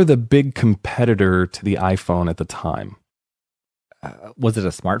remember the big competitor to the iPhone at the time? Was it a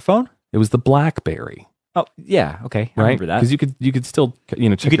smartphone? It was the BlackBerry. Oh, yeah. Okay. I Right? remember that. Because you could still check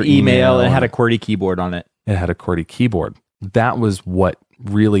You could your email and it had a QWERTY keyboard on it. It had a QWERTY keyboard. That was what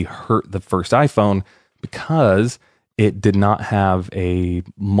really hurt the first iPhone because it did not have a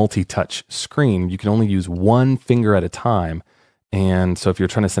multi-touch screen. You could only use one finger at a time. And so if you're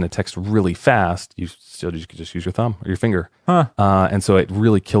trying to send a text really fast, you could just use your thumb or your finger. Huh. And so it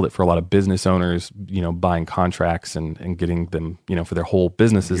really killed it for a lot of business owners, buying contracts and getting them, for their whole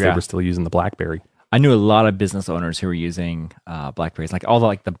businesses. Yeah. They were still using the BlackBerry. I knew a lot of business owners who were using BlackBerries, like all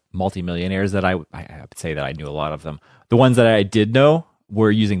the multimillionaires that I would say that I knew a lot of them. The ones that I did know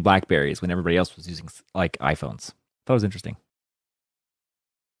were using BlackBerries when everybody else was using like iPhones. That was interesting.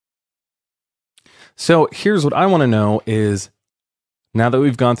 So here's what I want to know is, now that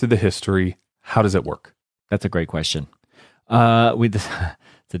we've gone through the history, how does it work? That's a great question. It's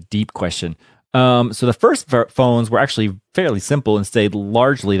a deep question. So the first phones were actually fairly simple and stayed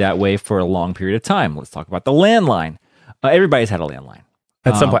largely that way for a long period of time. Let's talk about the landline. Everybody's had a landline.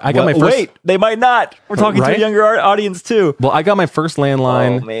 At some point, I got my first. Wait, they might not. We're talking to a younger audience too. Well, I got my first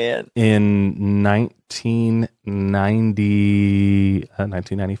landline in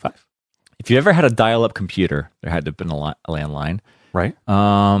 1995. If you ever had a dial-up computer, there had to have been a landline. Right.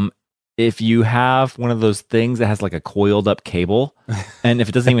 If you have one of those things that has like a coiled up cable, and if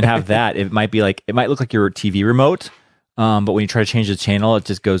it doesn't even have that, it might look like your TV remote. But when you try to change the channel, it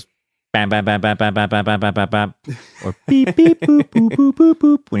just goes bam, bam, bam, bam, bam, bam, bam, bam, bam, bam, bam, or beep, beep, boop, boop, boop, boop,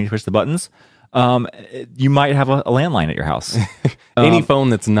 boop. When you push the buttons, you might have a landline at your house. Any phone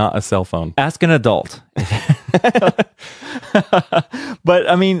that's not a cell phone. Ask an adult. But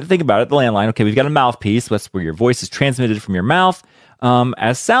I mean, think about it. The landline. Okay, we've got a mouthpiece. That's where your voice is transmitted from your mouth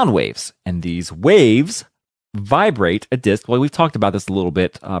as sound waves, and these waves vibrate a disc. Well, we've talked about this a little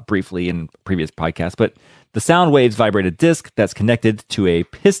bit briefly in previous podcasts, but the sound waves vibrate a disc that's connected to a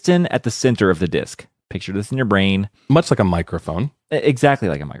piston at the center of the disc. Picture this in your brain. Much like a microphone. Exactly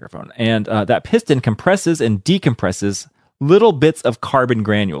like a microphone. And that piston compresses and decompresses little bits of carbon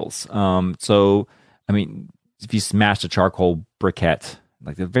granules. So, I mean, if you smashed a charcoal briquette,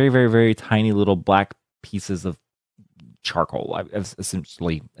 like the very, very, very tiny little black pieces of charcoal,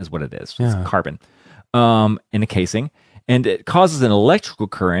 essentially is what it is. It's carbon in a casing. And it causes an electrical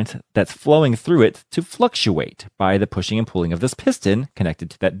current that's flowing through it to fluctuate by the pushing and pulling of this piston connected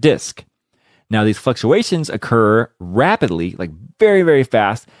to that disc. Now, these fluctuations occur rapidly, like very, very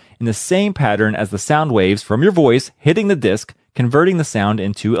fast, in the same pattern as the sound waves from your voice hitting the disc, converting the sound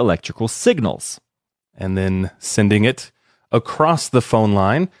into electrical signals. And then sending it across the phone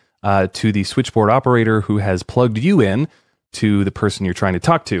line to the switchboard operator who has plugged you in to the person you're trying to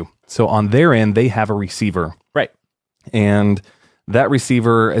talk to. So on their end, they have a receiver. Right. And that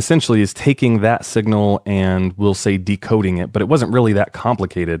receiver essentially is taking that signal and we'll say decoding it, but it wasn't really that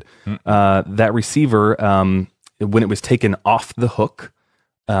complicated. That receiver, when it was taken off the hook,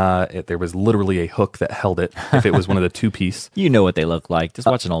 there was literally a hook that held it if it was one of the two-piece. You know what they look like. Just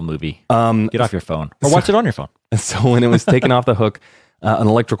watch an old movie. Get off your phone. Or watch it on your phone. So when it was taken off the hook, an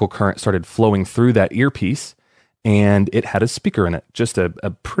electrical current started flowing through that earpiece, and it had a speaker in it, just a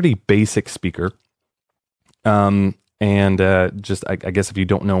pretty basic speaker. Just I guess if you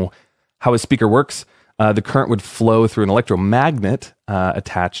don't know how a speaker works, the current would flow through an electromagnet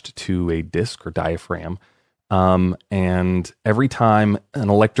attached to a disc or diaphragm. And every time an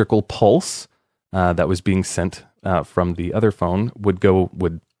electrical pulse that was being sent from the other phone would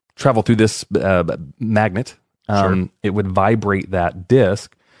travel through this magnet, it would vibrate that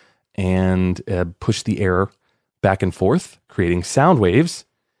disc and push the air back and forth, creating sound waves.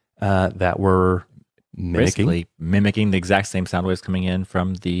 that were Basically mimicking the exact same sound waves coming in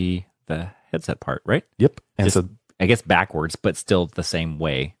from the headset part, right? Yep. And Just, so, I guess backwards, but still the same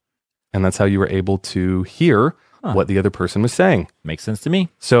way. and that's how you were able to hear what the other person was saying. Makes sense to me.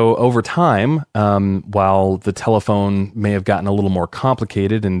 So over time, while the telephone may have gotten a little more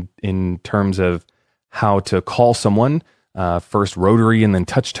complicated in terms of how to call someone, first rotary and then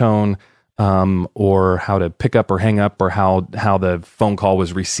touch tone, or how to pick up or hang up, or how the phone call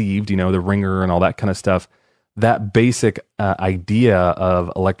was received, the ringer and all that kind of stuff, that basic idea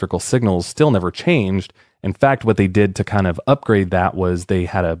of electrical signals still never changed. In fact, what they did to kind of upgrade that was they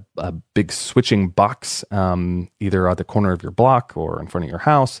had a big switching box, either at the corner of your block or in front of your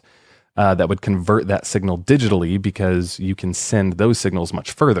house, that would convert that signal digitally, because you can send those signals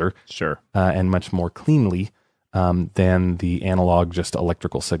much further, and much more cleanly than the analog, just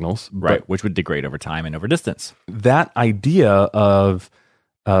electrical signals, right? Which would degrade over time and over distance. That idea of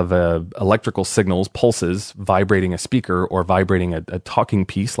electrical signals, pulses, vibrating a speaker or vibrating a talking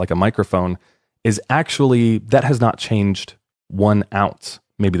piece like a microphone, is actually, that has not changed 1 ounce.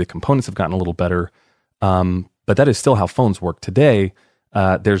 Maybe the components have gotten a little better, but that is still how phones work today.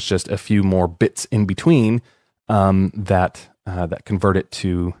 There's just a few more bits in between that convert it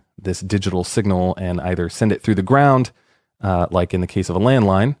to this digital signal and either send it through the ground, like in the case of a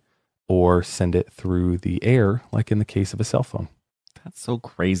landline, or send it through the air, like in the case of a cell phone. That's so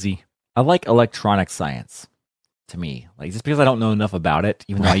crazy. I like electronic science. To me, like, just because I don't know enough about it,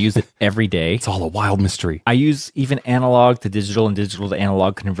 even though I use it every day. It's all a wild mystery. I use even analog to digital and digital to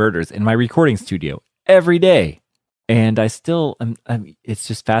analog converters in my recording studio every day. And I still, it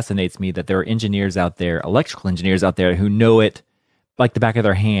just fascinates me that there are engineers out there, electrical engineers out there, who know it like the back of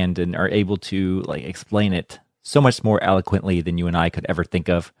their hand and are able to like explain it so much more eloquently than you and I could ever think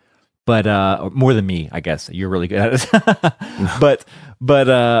of. But more than me, I guess. You're really good at it.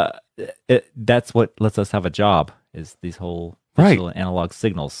 but that's what lets us have a job, is these whole digital and analog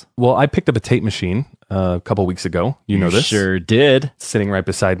signals. Well, I picked up a tape machine a couple weeks ago. You know this? Sure did. It's sitting right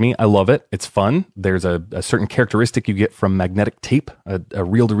beside me. I love it. It's fun. There's a certain characteristic you get from magnetic tape, a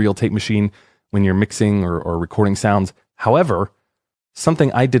reel-to-reel tape machine, when you're mixing or recording sounds. However,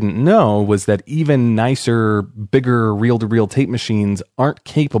 something I didn't know was that even nicer, bigger reel-to-reel tape machines aren't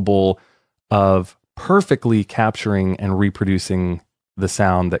capable of perfectly capturing and reproducing the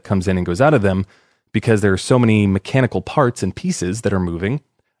sound that comes in and goes out of them, because there are so many mechanical parts and pieces that are moving.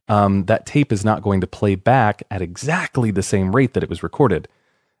 That tape is not going to play back at exactly the same rate that it was recorded.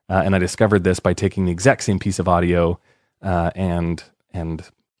 And I discovered this by taking the exact same piece of audio and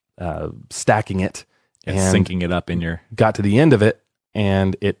stacking it and syncing it up in your... Got to the end of it,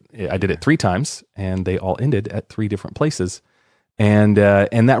 and I did it 3 times, and they all ended at 3 different places. And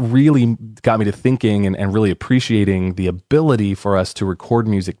that really got me to thinking and really appreciating the ability for us to record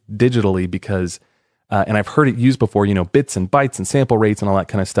music digitally, because, and I've heard it used before, bits and bytes and sample rates and all that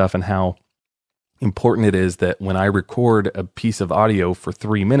kind of stuff, and how important it is that when I record a piece of audio for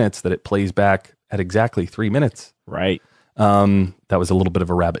 3 minutes, that it plays back at exactly 3 minutes. Right. That was a little bit of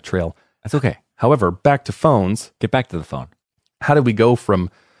a rabbit trail. That's okay. However, back to phones. Get back to the phone. How did we go from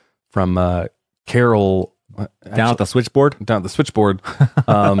Carol... down at the switchboard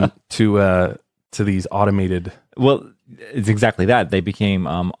to these automated... Well, it's exactly that. They became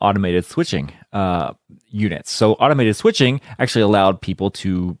automated switching units. So automated switching actually allowed people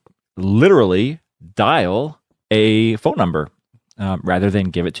to literally dial a phone number rather than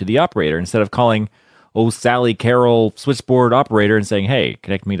give it to the operator. Instead of calling Sally Carol switchboard operator and saying, hey,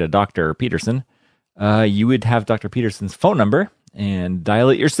 connect me to Dr. Peterson, you would have Dr. Peterson's phone number and dial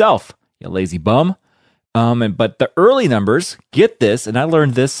it yourself, you lazy bum. But the early numbers, get this, and I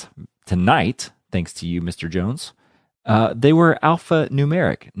learned this tonight, thanks to you, Mr. Jones. They were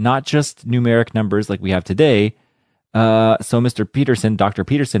alphanumeric, not just numeric numbers like we have today. So Mr. Peterson, Dr.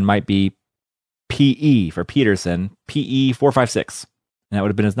 Peterson might be PE for Peterson, PE 456, and that would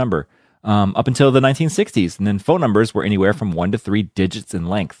have been his number up until the 1960s. And then phone numbers were anywhere from 1 to 3 digits in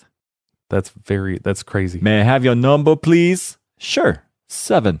length. That's crazy. May I have your number, please? Sure,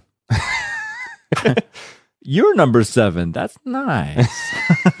 7. You're number 7. That's nice.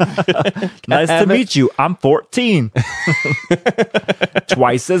 Nice to meet you. I'm 14.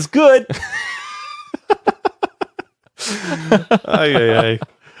 Twice as good.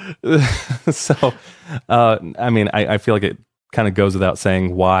 So, I feel like it kind of goes without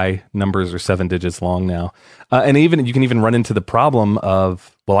saying why numbers are 7 digits long now. And even you can even run into the problem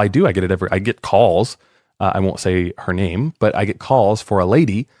of, well, I get calls. I won't say her name, but I get calls for a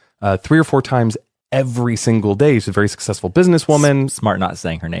lady 3 or 4 times every single day. She's a very successful businesswoman. Smart not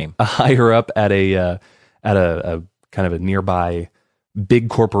saying her name. A higher up at a kind of a nearby big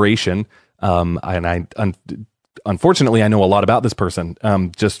corporation. Unfortunately, I know a lot about this person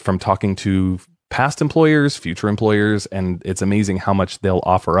just from talking to past employers, future employers, and it's amazing how much they'll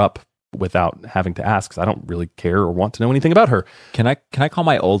offer up without having to ask, because I don't really care or want to know anything about her. Can I call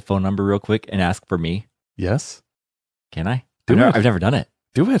my old phone number real quick and ask for me? Yes. Can I? I've never done it.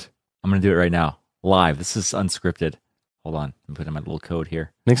 Do it. I'm going to do it right now. Live. This is unscripted. Hold on. I'm putting my little code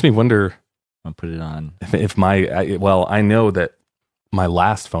here. Makes me wonder. I'm going to put it on. If I know that my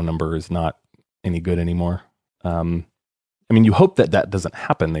last phone number is not any good anymore. I mean, you hope that doesn't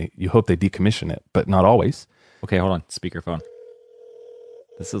happen. You hope they decommission it, but not always. Okay, hold on. Speakerphone.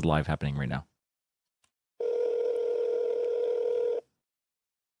 This is live happening right now.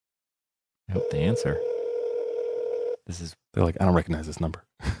 I hope they answer. They're like, I don't recognize this number.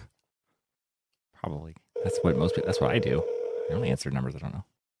 Probably. That's what I do. I don't answer numbers I don't know.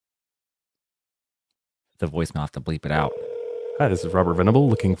 The voicemail, I have to bleep it out. Hi, this is Robert Venable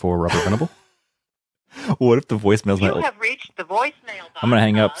looking for Robert Venable. What if the voicemail's You have reached the voicemail box. I'm gonna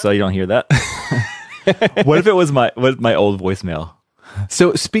hang up so you don't hear that. What if it was my old voicemail?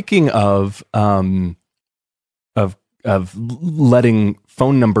 So speaking of letting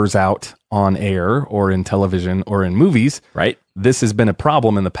phone numbers out on air or in television or in movies, right? This has been a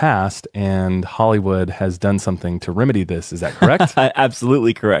problem in the past, and Hollywood has done something to remedy this. Is that correct?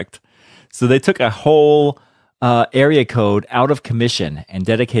 Absolutely correct. So they took a whole area code out of commission and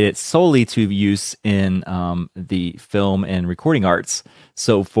dedicated it solely to use in the film and recording arts.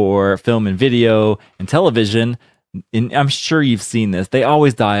 So for film and video and television, and I'm sure you've seen this, they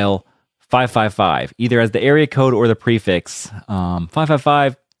always dial 555, either as the area code or the prefix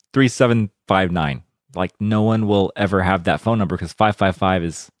 555-3759. Like no one will ever have that phone number because 555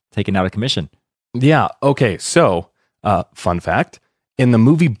 is taken out of commission. Yeah. Okay. So, fun fact. In the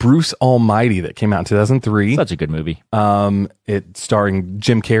movie Bruce Almighty that came out in 2003. Such a good movie. It starring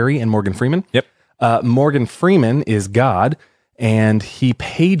Jim Carrey and Morgan Freeman. Yep. Morgan Freeman is God, and he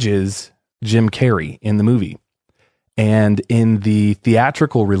pages Jim Carrey in the movie. And in the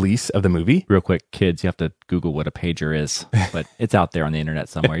theatrical release of the movie... Real quick, kids, you have to Google what a pager is, but it's out there on the internet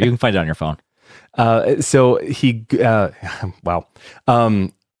somewhere. You can find it on your phone. So he... wow.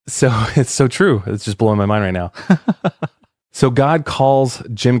 So it's so true. It's just blowing my mind right now. So God calls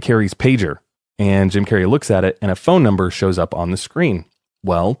Jim Carrey's pager, and Jim Carrey looks at it, and a phone number shows up on the screen.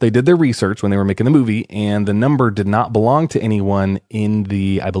 Well, they did their research when they were making the movie, and the number did not belong to anyone in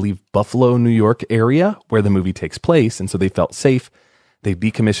the, I believe, Buffalo, New York area where the movie takes place, and so they felt safe. They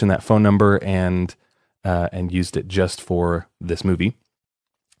decommissioned that phone number and used it just for this movie.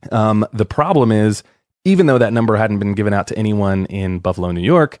 The problem is, even though that number hadn't been given out to anyone in Buffalo, New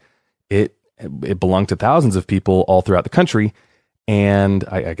York, it belonged to thousands of people all throughout the country. And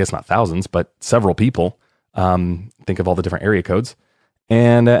I guess not thousands, but several people. Think of all the different area codes.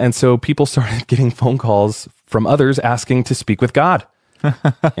 And so people started getting phone calls from others asking to speak with God.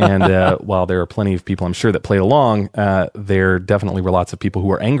 And while there are plenty of people, I'm sure, that played along, there definitely were lots of people who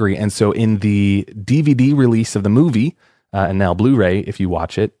were angry. And so in the DVD release of the movie, and now Blu-ray, if you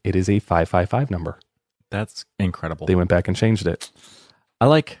watch it, it is a 555 number. That's incredible. They went back and changed it. I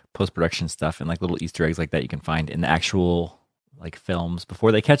like post-production stuff and like little Easter eggs like that you can find in the actual like films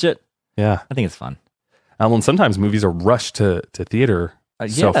before they catch it. Yeah. I think it's fun. And sometimes movies are rushed to theater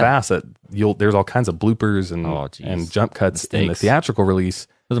so fast that there's all kinds of bloopers and jump cuts in the theatrical release.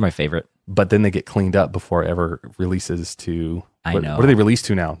 Those are my favorite. But then they get cleaned up before it ever releases to... I know. What do they release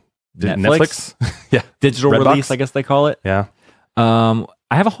to now? Netflix? Yeah. Digital Redbox? release, I guess they call it. Yeah. I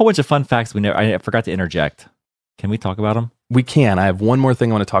have a whole bunch of fun facts I forgot to interject. Can we talk about them? We can. I have one more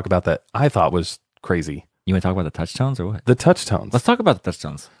thing I want to talk about that I thought was crazy. You want to talk about the touch tones or what? The touch tones. Let's talk about the touch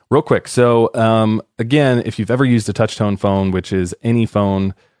tones. Real quick. So, again, if you've ever used a touch tone phone, which is any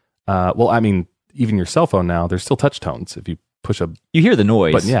phone, even your cell phone now, there's still touch tones. If you push you hear the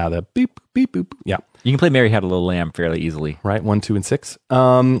noise. But yeah, the beep, beep, boop. Yeah. You can play Mary Had a Little Lamb fairly easily. Right. 1, 2, and 6.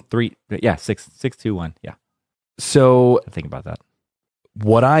 3. Yeah. 6, 2, 1. Yeah. So think about that.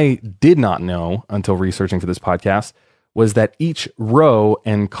 What I did not know until researching for this podcast was that each row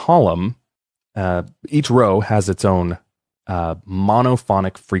and column, each row has its own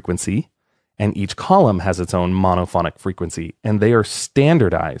monophonic frequency, and each column has its own monophonic frequency, and they are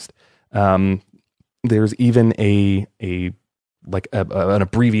standardized. There's even an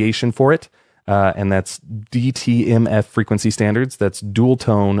abbreviation for it, and that's DTMF frequency standards. That's dual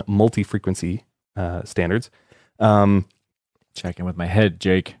tone multi-frequency standards. Check in with my head,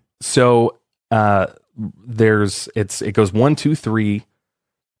 Jake. So it goes 1, 2, 3,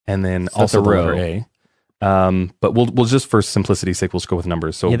 and then So also that's a the row. letter A. But we'll just, for simplicity's sake, we'll just go with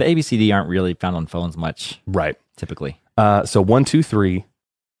numbers. So Yeah, the ABCD aren't really found on phones much, right. typically. So 1, 2, 3,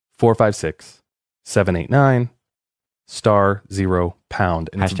 4, 5, 6, 7, 8, 9, star, 0, pound.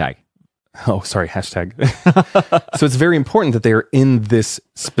 And Hashtag. Hashtag. So it's very important that they are in this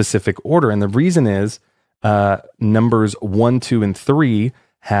specific order. And the reason is numbers 1, 2, and 3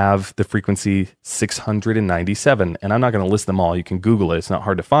 have the frequency 697. And I'm not going to list them all. You can Google it. It's not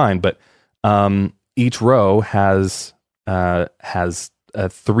hard to find. But each row has a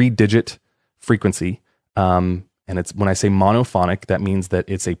 3-digit frequency. And it's, when I say monophonic, that means that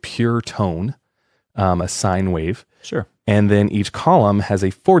it's a pure tone, a sine wave. Sure. And then each column has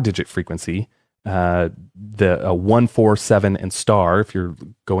a 4-digit frequency, the 1, 4, 7, and star. If you're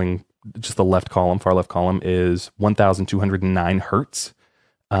going just the left column, far left column, is 1,209 hertz,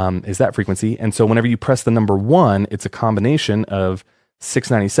 is that frequency. And so whenever you press the number 1, it's a combination of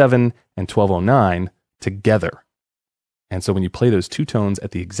 697 and 1209 together. And so when you play those two tones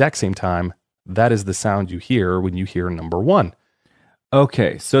at the exact same time, that is the sound you hear when you hear number 1.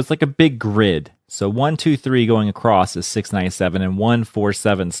 Okay, so it's like a big grid. So 1, 2, 3 going across is 697, and 1, 4,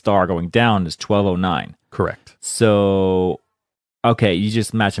 7 star going down is 1209. Correct. So, okay, you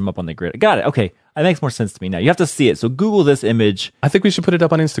just match them up on the grid. Got it. Okay, that makes more sense to me now. You have to see it. So Google this image. I think we should put it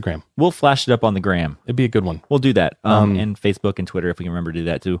up on Instagram. We'll flash it up on the gram. It'd be a good one. We'll do that. And Facebook and Twitter if we can remember to do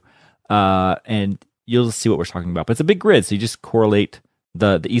that too. And you'll see what we're talking about. But it's a big grid, so you just correlate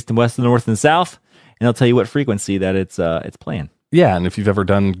the east and west, the north and south, and it'll tell you what frequency that it's playing. Yeah, and if you've ever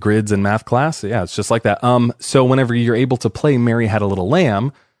done grids in math class, yeah, it's just like that. So whenever you're able to play Mary Had a Little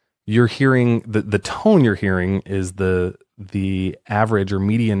Lamb, you're hearing the tone you're hearing is the average or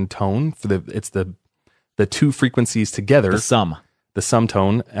median tone for it's the two frequencies together. The sum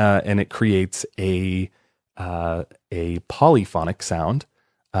tone, and it creates a polyphonic sound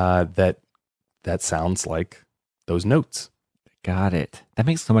that sounds like those notes. Got it. That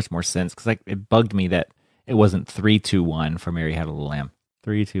makes so much more sense because it bugged me that it wasn't 3, 2, 1 for Mary Had a Little Lamb.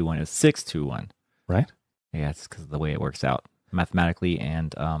 3, 2, 1 is 6, 2, 1. Right? Yeah, it's because of the way it works out mathematically and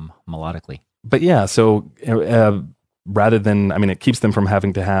melodically. But yeah, so rather than, it keeps them from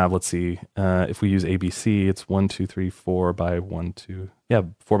having to have, let's see, if we use ABC, it's 1, 2, 3, 4 by 1, 2,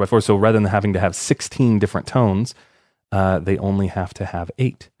 4 by 4. So rather than having to have 16 different tones, they only have to have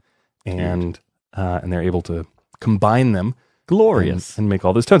 8. And they're able to combine them. Glorious. And make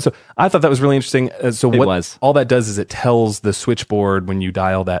all those tones. So I thought that was really interesting. All that does is it tells the switchboard when you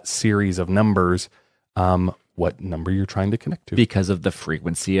dial that series of numbers, what number you're trying to connect to. Because of the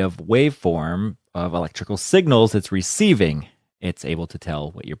frequency of waveform of electrical signals it's receiving, it's able to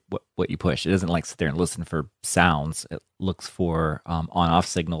tell what you push. It doesn't like sit there and listen for sounds. It looks for on-off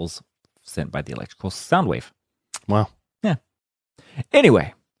signals sent by the electrical sound wave. Wow. Yeah.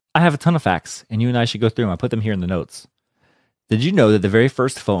 Anyway, I have a ton of facts, and you and I should go through them. I put them here in the notes. Did you know that the very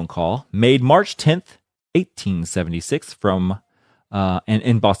first phone call made March 10th, 1876 from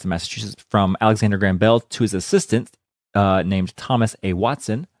in Boston, Massachusetts, from Alexander Graham Bell to his assistant named Thomas A.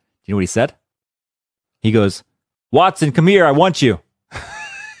 Watson. Do you know what he said? He goes, "Watson, come here, I want you."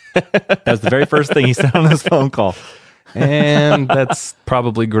 That was the very first thing he said on this phone call. And that's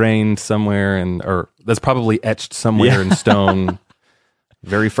probably grained somewhere or that's probably etched somewhere in stone.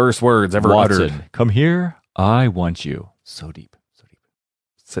 Very first words ever Watson, uttered. Come here, I want you. So deep, so deep.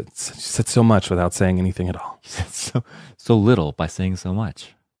 Said so much without saying anything at all. He said so little by saying so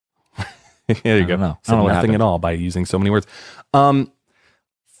much. There you go. Know. Said nothing at all by using so many words.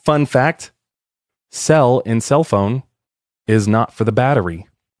 Fun fact, cell in cell phone is not for the battery.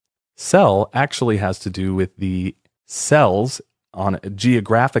 Cell actually has to do with the cells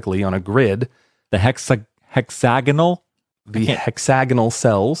geographically on a grid. The hexagonal? The hexagonal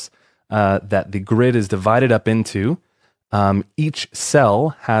cells that the grid is divided up into. Each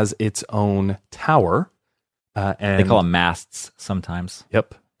cell has its own tower. And they call them masts sometimes.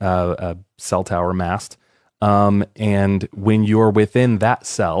 Yep. A cell tower mast. And when you're within that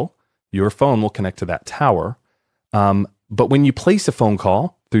cell, your phone will connect to that tower. But when you place a phone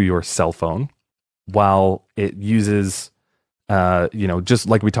call through your cell phone, while it uses, just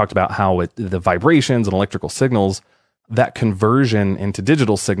like we talked about how the vibrations and electrical signals, that conversion into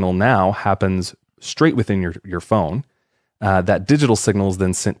digital signal now happens straight within your phone. That digital signal is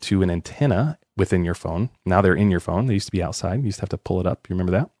then sent to an antenna within your phone. Now they're in your phone. They used to be outside. You used to have to pull it up. You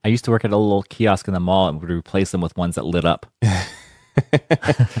remember that? I used to work at a little kiosk in the mall and would replace them with ones that lit up.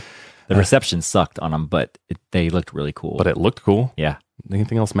 The reception sucked on them, but they looked really cool. But it looked cool. Yeah.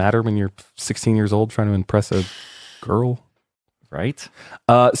 Anything else matter when you're 16 years old trying to impress a girl? Right.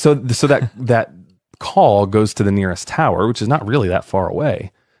 So that call goes to the nearest tower, which is not really that far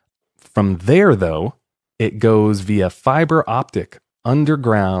away. From there, though, it goes via fiber optic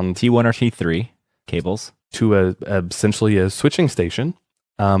underground T1 or T3 cables. essentially a switching station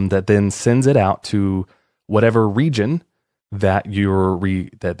that then sends it out to whatever region that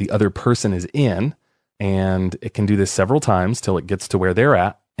that the other person is in, and it can do this several times till it gets to where they're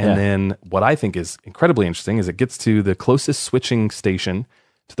at. And then what I think is incredibly interesting is it gets to the closest switching station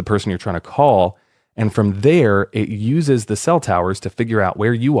to the person you're trying to call. And from there, it uses the cell towers to figure out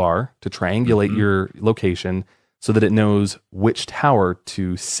where you are, to triangulate your location so that it knows which tower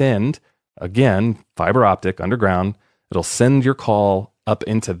to send. Again, fiber optic, underground. It'll send your call up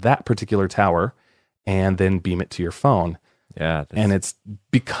into that particular tower and then beam it to your phone. Yeah. And it's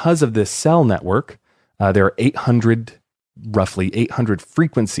because of this cell network, there are roughly 800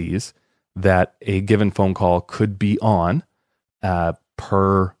 frequencies that a given phone call could be on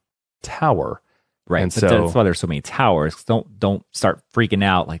per tower. Right. And but so that's why there's so many towers. Don't start freaking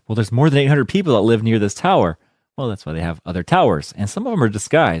out like, well, there's more than 800 people that live near this tower. Well, that's why they have other towers. And some of them are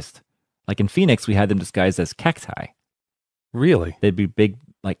disguised. Like in Phoenix, we had them disguised as cacti. really, They'd be big,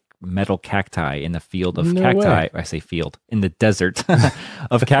 like metal cacti in the field of No cacti. way. I say field, in the desert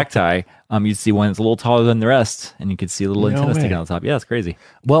of cacti. You'd see one that's a little taller than the rest, and you could see a little No antenna sticking way. on the top. Yeah, it's crazy.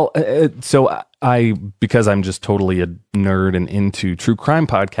 well, so because I'm just totally a nerd and into true crime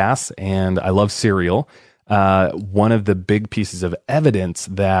podcasts, and I love Serial. One of the big pieces of evidence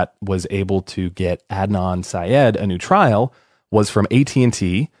that was able to get Adnan Syed a new trial was from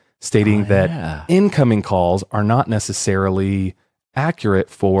AT&T, stating that incoming calls are not necessarily accurate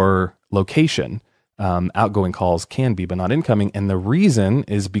for location. Outgoing calls can be, but not incoming. And the reason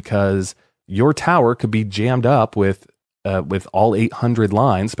is because your tower could be jammed up with all 800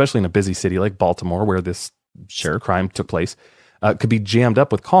 lines, especially in a busy city like Baltimore, where this crime took place, could be jammed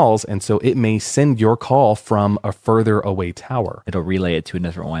up with calls. And so it may send your call from a further away tower. It'll relay it to a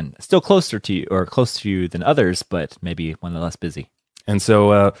different one, still closer to you or close to you than others, but maybe one less busy. And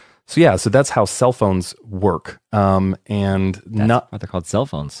so that's how cell phones work. And That's why they're called cell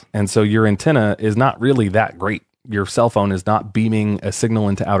phones. And so your antenna is not really that great. Your cell phone is not beaming a signal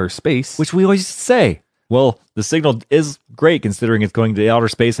into outer space. Which we always say, well, the signal is great considering it's going to outer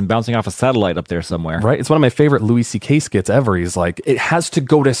space and bouncing off a satellite up there somewhere. Right? It's one of my favorite Louis C.K. skits ever. He's like, it has to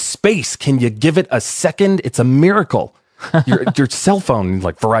go to space. Can you give it a second? It's a miracle. Your cell phone,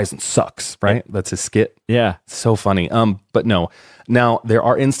 like Verizon sucks, right? That's his skit. Yeah. So funny. But no. Now, there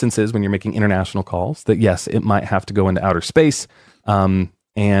are instances when you're making international calls that, yes, it might have to go into outer space. And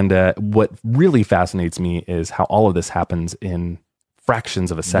what really fascinates me is how all of this happens in fractions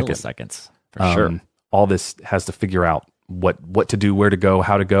of a second. Milliseconds, for sure. All this has to figure out what to do, where to go,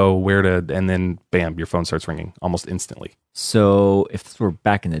 how to go, and then bam, your phone starts ringing almost instantly. So if this were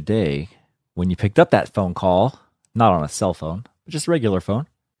back in the day, when you picked up that phone call, not on a cell phone, but just a regular phone,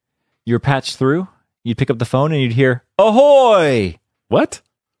 you were patched through, you'd pick up the phone and you'd hear, ahoy! What?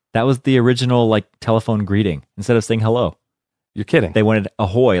 That was the original like telephone greeting. Instead of saying hello, You're kidding. they wanted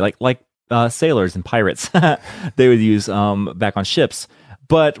ahoy, like sailors and pirates they would use back on ships,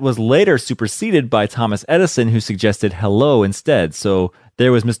 but was later superseded by Thomas Edison, who suggested hello instead. So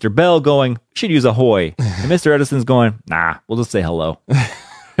there was Mr. Bell going, should use ahoy. And Mr. Edison's going, nah, we'll just say hello.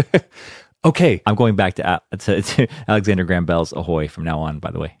 Okay. I'm going back to Alexander Graham Bell's ahoy from now on,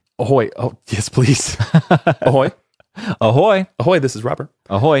 by the way. Ahoy. Oh, yes, please. Ahoy. Ahoy. Ahoy, this is Robert.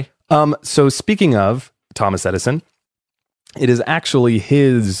 Ahoy. So speaking of Thomas Edison, it is actually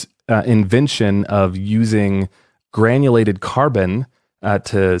his invention of using granulated carbon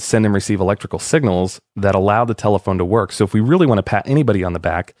to send and receive electrical signals that allowed the telephone to work. So if we really want to pat anybody on the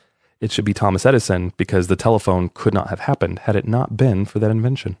back, it should be Thomas Edison, because the telephone could not have happened had it not been for that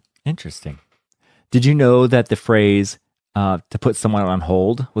invention. Interesting. Did you know that the phrase to put someone on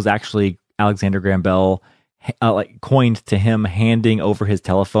hold was actually Alexander Graham Bell coined to him handing over his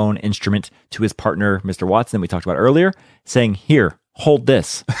telephone instrument to his partner, Mr. Watson, we talked about earlier, saying, here, hold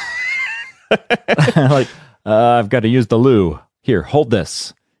this. I've got to use the loo. Here, hold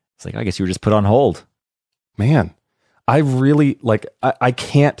this. It's like, I guess you were just put on hold. Man, I really, I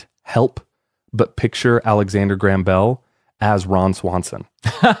can't help but picture Alexander Graham Bell as Ron Swanson.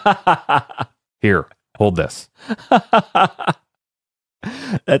 Here, hold this.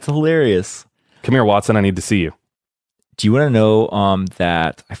 That's hilarious. Come here, Watson. I need to see you. Do you want to know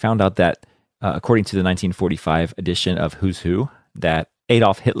that I found out that according to the 1945 edition of Who's Who, that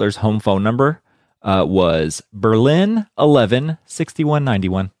Adolf Hitler's home phone number was Berlin 11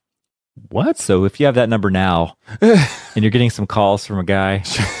 6191. What? So if you have that number now and you're getting some calls from a guy,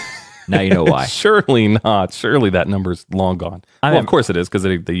 now you know why. Surely not. Surely that number's long gone. Of course it is, because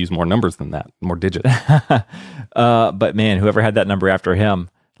they use more numbers than that, more digits. But man, whoever had that number after him,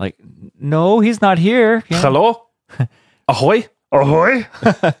 like, no, he's not here. Yeah. Hello? Ahoy? Ahoy!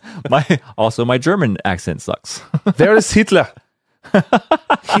 My German accent sucks. Where is Hitler?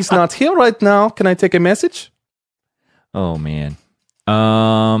 He's not here right now. Can I take a message? Oh man.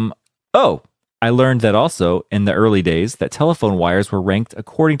 I learned that also in the early days that telephone wires were ranked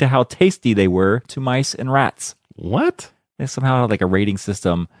according to how tasty they were to mice and rats. What? They somehow had like a rating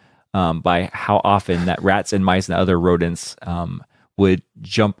system by how often that rats and mice and other rodents would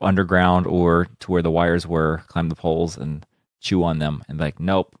jump underground or to where the wires were, climb the poles and chew on them, and like,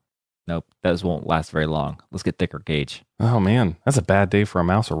 nope, those won't last very long. Let's get thicker gauge. Oh man, that's a bad day for a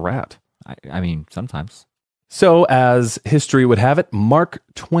mouse or rat. I mean, sometimes. So, as history would have it, Mark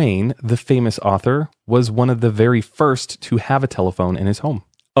Twain, the famous author, was one of the very first to have a telephone in his home.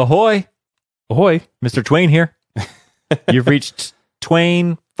 Ahoy! Ahoy! Mr. Twain here. You've reached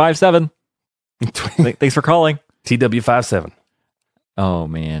Twain 57. Thanks for calling. TW57. Oh,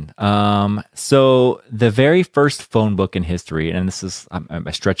 man. So, the very first phone book in history, and this is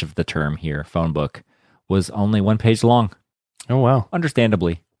a stretch of the term here, phone book, was only 1 page long. Oh, wow.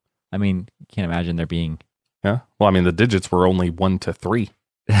 Understandably. I mean, you can't imagine there being... Yeah. Well, I mean, the digits were only 1 to 3.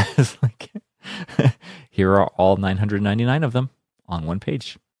 It's like, here are all 999 of them on 1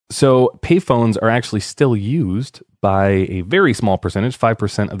 page. So payphones are actually still used by a very small percentage,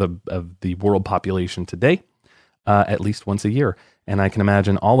 5% of the world population today, at least once a year. And I can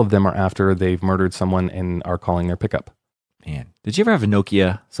imagine all of them are after they've murdered someone and are calling their pickup. Man, did you ever have a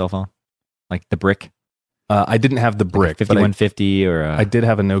Nokia cell phone? Like the brick? I didn't have the brick. Like 5150 or I did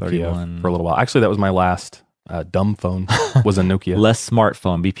have a Nokia 31. for a little while. Actually, that was my last dumb phone, was a Nokia. Less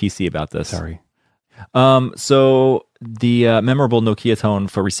smartphone. Be PC about this. Sorry. So the memorable Nokia tone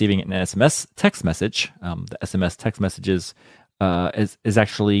for receiving an SMS text message, the SMS text messages is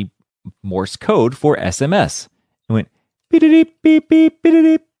actually Morse code for SMS. It went beep beep beep beep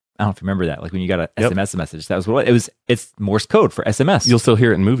beep. I don't know if you remember that. Like when you got an SMS message, that was what it was. It's Morse code for SMS. You'll still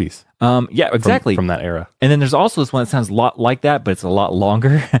hear it in movies. Yeah, exactly. From that era. And then there's also this one that sounds a lot like that, but it's a lot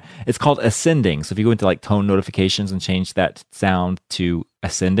longer. It's called ascending. So if you go into like tone notifications and change that sound to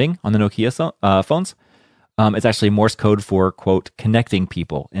ascending on the Nokia phones, it's actually Morse code for, quote, connecting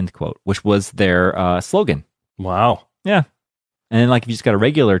people, end quote, which was their slogan. Wow. Yeah. And then like if you just got a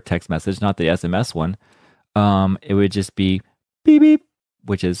regular text message, not the SMS one, it would just be beep beep,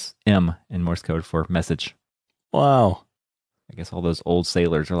 which is M in Morse code for message. Wow. I guess all those old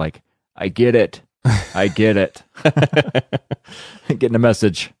sailors are like, I get it. I get it. Getting a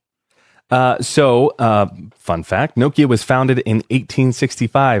message. So, fun fact, Nokia was founded in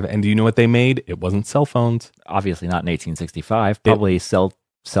 1865. And do you know what they made? It wasn't cell phones. Obviously not in 1865. Probably cell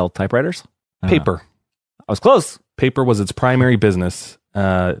typewriters. Paper. I was close. Paper was its primary business.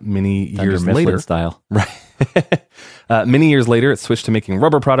 Many years Mifflin later. Style. Right. Many years later, it switched to making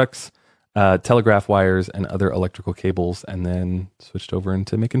rubber products, telegraph wires, and other electrical cables, and then switched over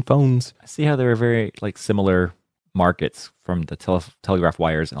into making phones. I see how there are very like similar markets from the telegraph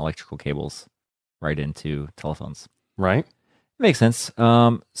wires and electrical cables right into telephones. Right. Makes sense.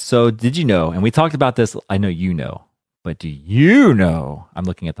 So did you know, and we talked about this, I know you know, but do you know, I'm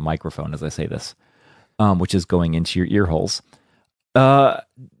looking at the microphone as I say this, which is going into your ear holes,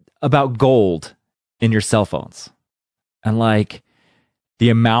 about gold in your cell phones and like the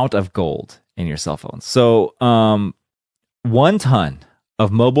amount of gold in your cell phones. So 1 ton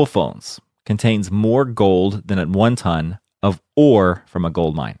of mobile phones contains more gold than 1 ton of ore from a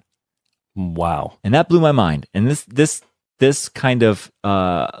gold mine. Wow. And that blew my mind. And this kind of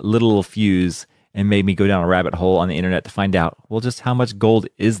little fuse and made me go down a rabbit hole on the internet to find out, well, just how much gold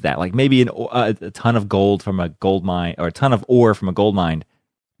is that? Like maybe a ton of gold from a gold mine or a ton of ore from a gold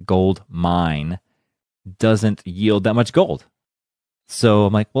mine doesn't yield that much gold. So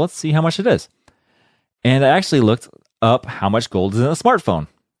I'm like, well, let's see how much it is. And I actually looked up how much gold is in a smartphone.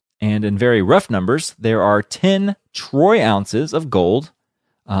 And in very rough numbers, there are 10 troy ounces of gold,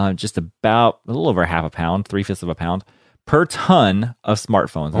 just about a little over half a pound, 3/5 of a pound, per ton of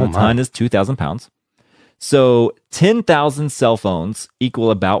smartphones. And a ton is 2,000 pounds. So 10,000 cell phones equal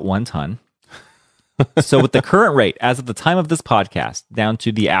about 1 ton. So with the current rate, as of the time of this podcast, down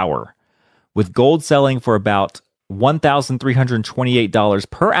to the hour, with gold selling for about $1,328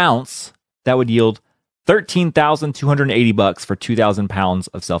 per ounce, that would yield $13,280 for 2,000 pounds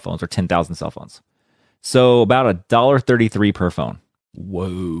of cell phones or 10,000 cell phones. So about $1.33 per phone.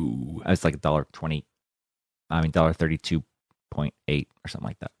 Whoa. It's like $1.20. I mean, $1.32.8 or something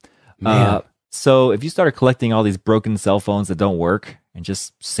like that. Man. So if you started collecting all these broken cell phones that don't work and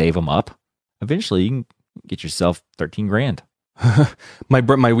just save them up, eventually you can get yourself 13 grand.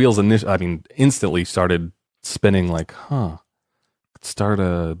 My wheels instantly started spinning like, start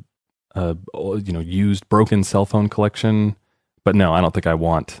a used broken cell phone collection, But no, I don't think I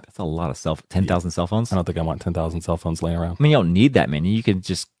want. That's a lot of 10,000 cell phones. I don't think I want 10,000 cell phones laying around. I mean, you don't need that many. You could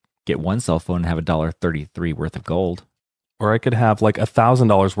just get one cell phone and have $1.33 worth of gold. Or I could have like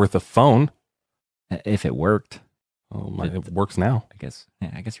 $1,000 worth of phone. If it worked. Oh my, it works now. I guess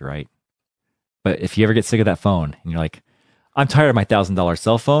you're right. But if you ever get sick of that phone and you're like, I'm tired of my $1,000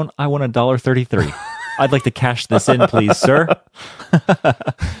 cell phone. I want $1.33. I'd like to cash this in, please, sir.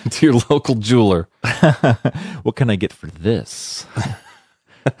 To your local jeweler. What can I get for this?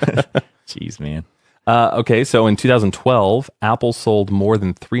 Jeez, man. Okay, so in 2012, Apple sold more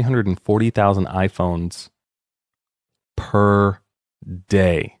than 340,000 iPhones per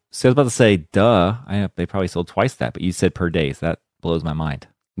day. So I was about to say, duh. They probably sold twice that, but you said per day, so that blows my mind.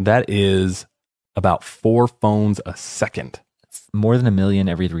 That is about 4 phones a second. It's more than 1 million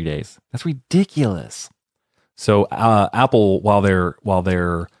every 3 days. That's ridiculous. So Apple, while their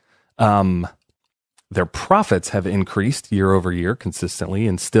profits have increased year over year consistently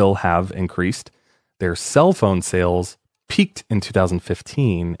and still have increased, their cell phone sales peaked in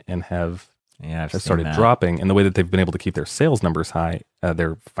 2015 and have started dropping. And the way that they've been able to keep their sales numbers high,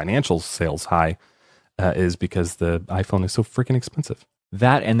 their financial sales high, is because the iPhone is so freaking expensive.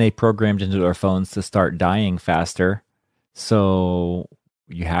 That, and they programmed into their phones to start dying faster. So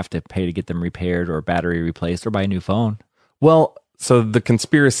you have to pay to get them repaired or battery replaced or buy a new phone. Well, so the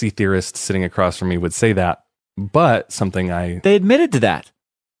conspiracy theorist sitting across from me would say that, but they admitted to that.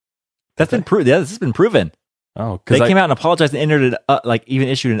 That's been proven. Yeah, this has been proven. Oh, they came out and apologized and even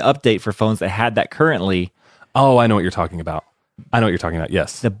issued an update for phones that had that currently. Oh, I know what you're talking about.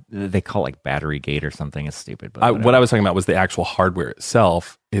 Yes, they call it like Battery Gate or something. It's stupid. But what I was talking about was the actual hardware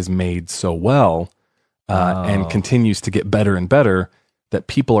itself is made so well and continues to get better and better that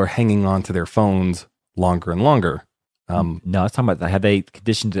people are hanging on to their phones longer and longer. No, I was talking about have they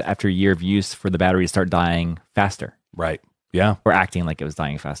conditioned it after a year of use for the battery to start dying faster? Right. Yeah. Or acting like it was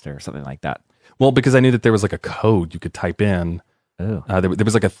dying faster or something like that. Well, because I knew that there was like a code you could type in. Oh. There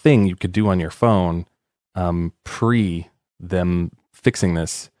was like a thing you could do on your phone pre them fixing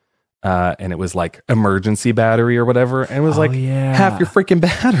this. And it was like emergency battery or whatever. And it was half your freaking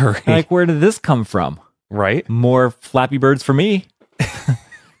battery. Like, where did this come from? Right. More Flappy Birds for me.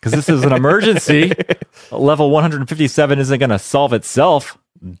 Because this is an emergency. Level 157 isn't going to solve itself.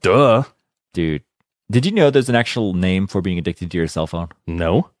 Duh. Dude, did you know there's an actual name for being addicted to your cell phone?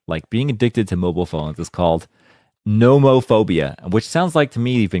 No. Like, being addicted to mobile phones is called nomophobia, which sounds like to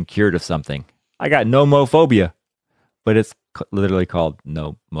me you've been cured of something. I got nomophobia, but it's literally called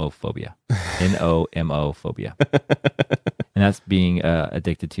nomophobia. N-O-M-O phobia. And that's being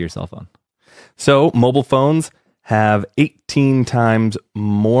addicted to your cell phone. So mobile phones have 18 times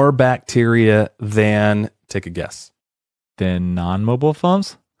more bacteria than, take a guess. Than non-mobile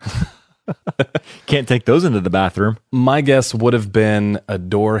phones? Can't take those into the bathroom. My guess would have been a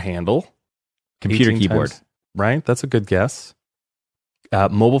door handle. Computer keyboard. Right? That's a good guess.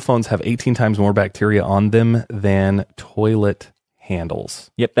 Mobile phones have 18 times more bacteria on them than toilet handles.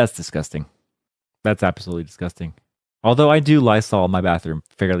 Yep, that's disgusting. That's absolutely disgusting. Although I do Lysol my bathroom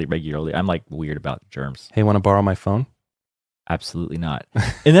fairly regularly. I'm like weird about germs. Hey, want to borrow my phone? Absolutely not.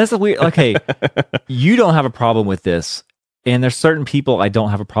 And that's a weird, okay, you don't have a problem with this. And there's certain people I don't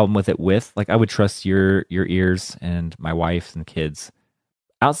have a problem with it with. Like, I would trust your ears and my wife and kids.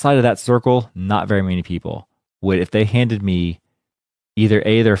 Outside of that circle, not very many people would. If they handed me either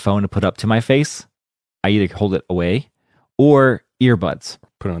their phone to put up to my face, I either hold it away, or earbuds.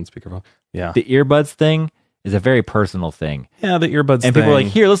 Put it on speakerphone. Yeah. The earbuds thing is a very personal thing. Yeah, the earbuds and people are like,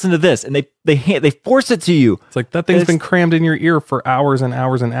 here, listen to this. And they force it to you. It's like that thing's been crammed in your ear for hours and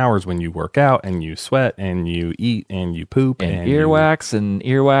hours and hours when you work out and you sweat and you eat and you poop. And earwax and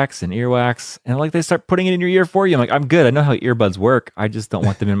earwax and earwax. And like they start putting it in your ear for you. I'm like, I'm good. I know how earbuds work. I just don't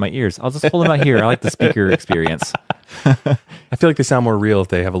want them in my ears. I'll just hold them out here. I like the speaker experience. I feel like they sound more real if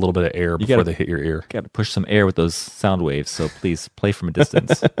they have a little bit of air before they hit your ear. Got to push some air with those sound waves. So please play from a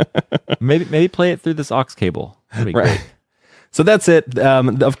distance. maybe play it through this aux cable. That'd be great. So that's it.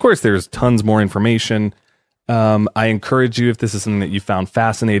 Of course, there's tons more information. I encourage you, if this is something that you found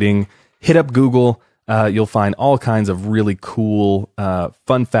fascinating, hit up Google. You'll find all kinds of really cool,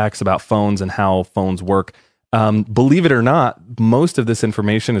 fun facts about phones and how phones work. Believe it or not, most of this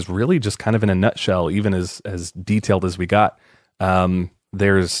information is really just kind of in a nutshell, even as detailed as we got. If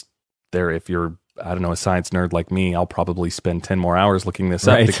you're, I don't know, a science nerd like me, I'll probably spend 10 more hours looking this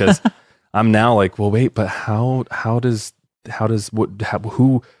up because I'm now like, well, wait, but who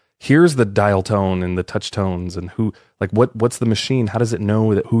here's the dial tone and the touch tones and what's the machine? How does it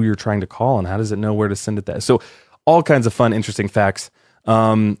know who you're trying to call and how does it know where to send it? So all kinds of fun, interesting facts.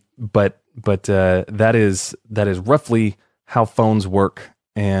 But that is roughly how phones work,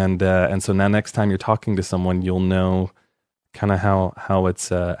 and so now next time you're talking to someone, you'll know kind of how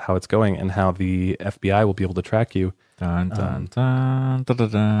it's going, and how the FBI will be able to track you Dun, dun, dun, dun, dun,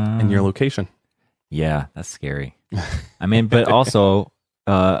 dun. and your location. Yeah, that's scary. I mean, but also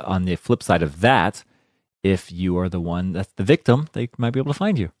on the flip side of that, if you are the one that's the victim, they might be able to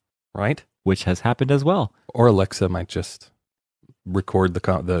find you, Right? which has happened as well. Or Alexa might just record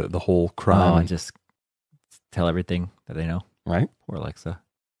the whole crime. And just tell everything that they know. Right? Poor Alexa.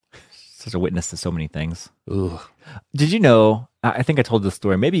 Such a witness to so many things. Ugh. Did you know, I think I told this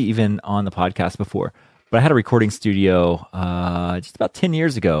story, maybe even on the podcast before, but I had a recording studio just about 9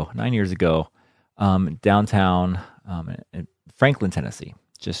 years ago, downtown in Franklin, Tennessee,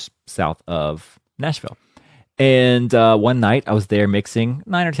 just south of Nashville. And one night I was there mixing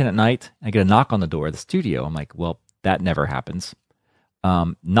 9 or 10 at night. I get a knock on the door of the studio. I'm like, well, that never happens.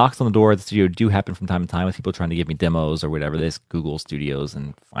 Knocks on the door of the studio do happen from time to time with people trying to give me demos or whatever. They just Google studios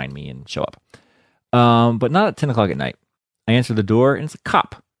and find me and show up. But not at 10 o'clock at night. I answer the door and it's a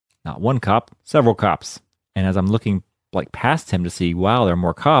cop. Not one cop, several cops. And as I'm looking like past him to see, wow, there are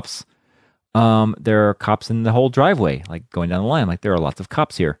more cops. There are cops in the whole driveway, like going down the line. Like there are lots of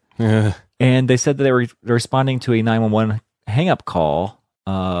cops here. And they said that they were responding to a 911 hang-up call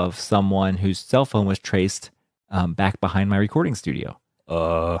of someone whose cell phone was traced back behind my recording studio.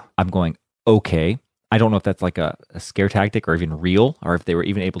 I'm going, okay. I don't know if that's like a scare tactic or even real, or if they were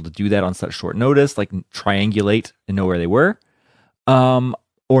even able to do that on such short notice, like triangulate and know where they were,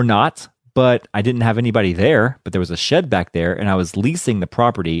 or not. But I didn't have anybody there, but there was a shed back there, and I was leasing the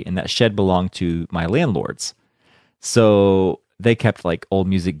property, and that shed belonged to my landlords. So they kept like old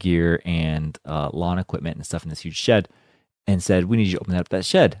music gear and lawn equipment and stuff in this huge shed, and said, we need you to open up that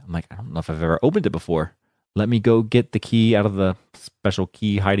shed. I'm like, I don't know if I've ever opened it before. Let me go get the key out of the special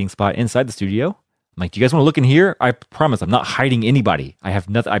key hiding spot inside the studio. I'm like, do you guys want to look in here? I promise I'm not hiding anybody. I have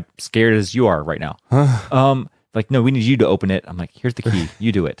nothing. I'm scared as you are right now. Like, no, we need you to open it. I'm like, here's the key.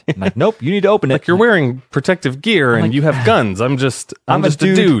 You do it. I'm like, nope, you need to open it. Like you're wearing protective gear and like, you have guns. I'm just a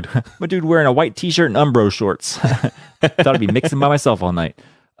dude. I'm a dude wearing a white t-shirt and Umbro shorts. Thought I'd be mixing by myself all night.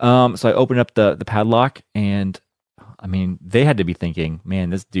 So I opened up the padlock, and I mean, they had to be thinking, man,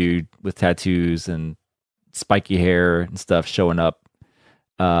 this dude with tattoos and spiky hair and stuff showing up,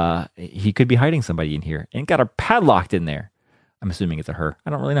 he could be hiding somebody in here, and got her padlocked in there. I'm assuming it's a her. I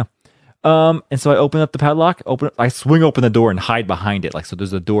don't really know. And so I open up the padlock, I swing open the door and hide behind it. Like, so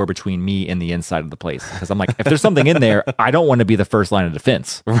there's a door between me and the inside of the place. Because I'm like, if there's something in there, I don't want to be the first line of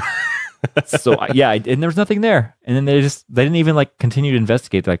defense. So and there was nothing there. And then they didn't even like continue to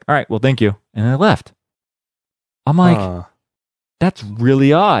investigate. They're like, all right, well, thank you. And then they left. I'm like, that's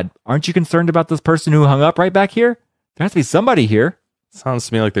really odd. Aren't you concerned about this person who hung up right back here? There has to be somebody here. Sounds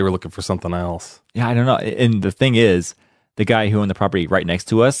to me like they were looking for something else. Yeah, I don't know. And the thing is, the guy who owned the property right next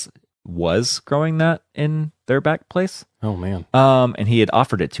to us was growing that in their back place. Oh man. And he had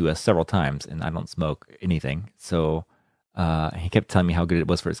offered it to us several times, and I don't smoke anything. So he kept telling me how good it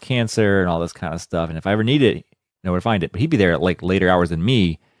was for his cancer and all this kind of stuff. And if I ever need it, I know where to find it. But he'd be there at like later hours than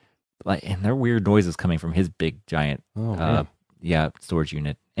me. Like, and there are weird noises coming from his big giant storage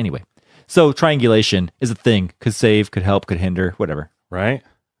unit. Anyway, so triangulation is a thing. Could save, could help, could hinder, whatever. Right?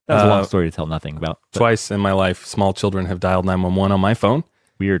 That was a long story to tell nothing about. Twice in my life, small children have dialed 911 on my phone.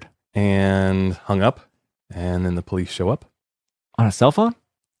 Weird. And hung up, and then the police show up. On a cell phone?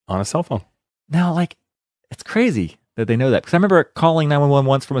 On a cell phone. Now, like, it's crazy that they know that. Because I remember calling 911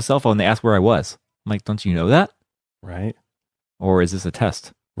 once from a cell phone, they asked where I was. I'm like, don't you know that? Right. Or is this a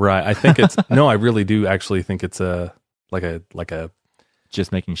test? Right. I think it's, no, I really do actually think it's like a,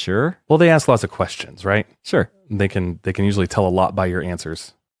 just making sure? Well, they ask lots of questions, right? Sure. They can usually tell a lot by your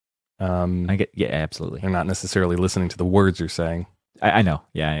answers. Yeah, absolutely. They're not necessarily listening to the words you're saying. I know.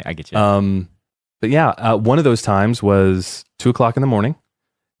 Yeah, I get you. But yeah, one of those times was 2:00 in the morning,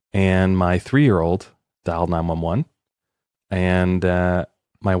 and my 3-year-old dialed 911, and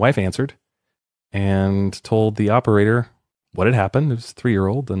my wife answered and told the operator what had happened. It was a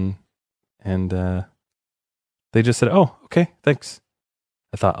 3-year-old, and they just said, "Oh, okay, thanks."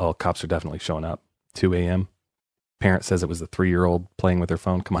 I thought, "Oh, cops are definitely showing up." 2 a.m. Parent says it was the 3-year-old playing with their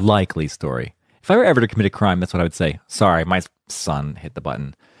phone. Come on, likely story. If I were ever to commit a crime, that's what I would say. Sorry, my son hit the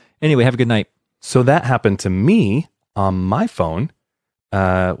button. Anyway, have a good night. So that happened to me on my phone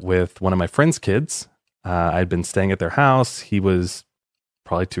with one of my friend's kids. I'd been staying at their house. He was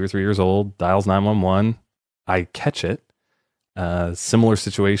probably 2 or 3 years old, dials 911. I catch it. Similar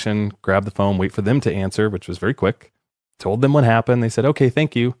situation, grab the phone, wait for them to answer, which was very quick. Told them what happened. They said, "Okay,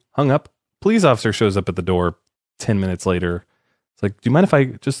 thank you." Hung up. Police officer shows up at the door 10 minutes later. It's like, "Do you mind if I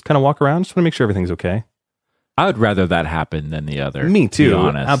just kind of walk around? Just want to make sure everything's okay." I would rather that happen than the other. Me to be too.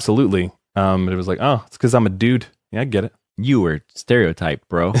 honest. Absolutely. But it was like, oh, it's because I'm a dude. Yeah, I get it. You were stereotyped,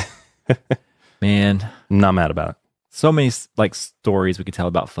 bro. Man, I'm not mad about it. so many like stories we could tell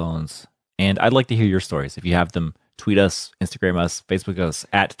about phones, and I'd like to hear your stories. If you have them, tweet us, Instagram us, Facebook us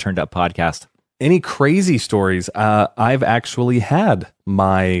at Turned Up Podcast. Any crazy stories? I've actually had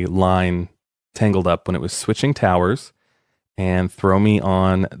my line tangled up when it was switching towers and throw me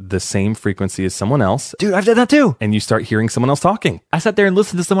on the same frequency as someone else. Dude, I've done that too. And you start hearing someone else talking I sat there and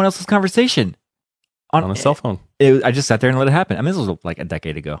listened to someone else's conversation on a cell phone. I just sat there and let it happen. I mean, this was like a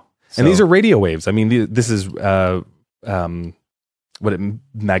decade ago. And these are radio waves. I mean, this is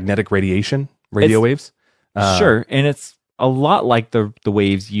magnetic radiation, waves. Sure, and it's a lot like the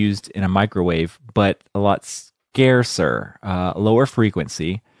waves used in a microwave, but a lot scarcer, lower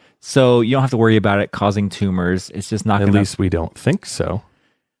frequency. So you don't have to worry about it causing tumors. It's just not. At least we don't think so.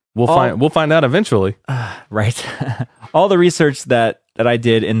 We'll find out eventually. Right. All the research that I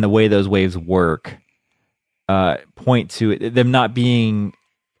did in the way those waves work point to them not being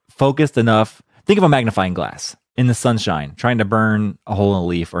focused enough. Think of a magnifying glass in the sunshine, trying to burn a hole in a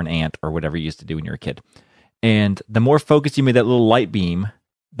leaf or an ant or whatever you used to do when you were a kid. And the more focused you made that little light beam,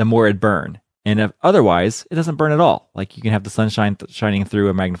 the more it'd burn. And if otherwise, it doesn't burn at all. Like you can have the sunshine shining through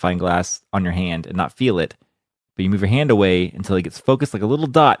a magnifying glass on your hand and not feel it. But you move your hand away until it gets focused like a little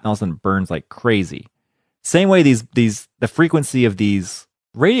dot, and all of a sudden it burns like crazy. Same way the frequency of these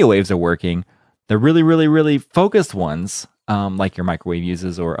radio waves are working. The really, really, really focused ones, like your microwave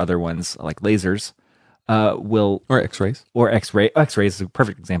uses or other ones like lasers, or X-rays. X-rays is a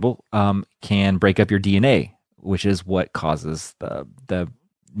perfect example, can break up your DNA, which is what causes the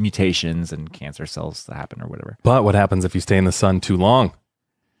mutations and cancer cells to happen or whatever. But what happens if you stay in the sun too long?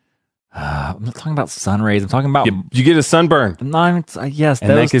 I'm not talking about sun rays. I'm talking about you get a sunburn. Yes, and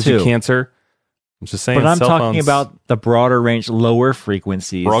those that gives too. you cancer. I'm just saying. But I'm cell talking phones, about the broader range, lower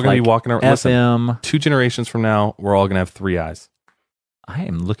frequencies. we're all going to like be walking around. FM. Listen, 2 generations from now, we're all going to have 3 eyes. I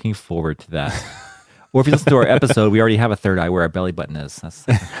am looking forward to that. Or if you listen to our episode, we already have a third eye where our belly button is.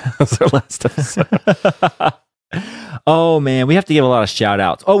 That's our last episode. Oh, man. We have to give a lot of shout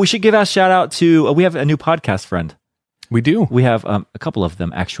outs. Oh, we should give a shout out to, we have a new podcast friend. We do. We have a couple of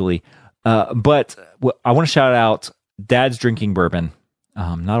them, actually. But I want to shout out Dad's Drinking Bourbon.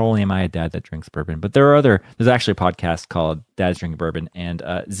 Not only am I a dad that drinks bourbon, but there's actually a podcast called Dad's Drinking Bourbon, and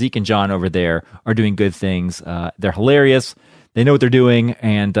Zeke and John over there are doing good things. They're hilarious. They know what they're doing,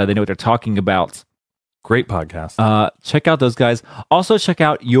 and they know what they're talking about. Great podcast. Check out those guys. Also, check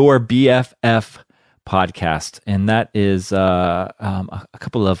out Your BFF podcast, and that is a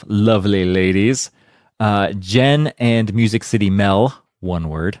couple of lovely ladies, Jen and Music City Mel, one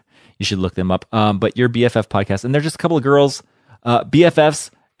word. You should look them up. But Your BFF podcast, and they're just a couple of girls,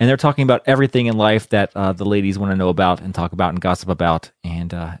 BFFs, and they're talking about everything in life that the ladies want to know about and talk about and gossip about.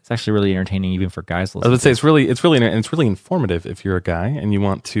 And it's actually really entertaining, even for guys. I was going to say it's really informative if you're a guy and you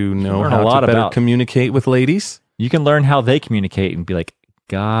want to know learn how a lot to better about- communicate with ladies. You can learn how they communicate and be like,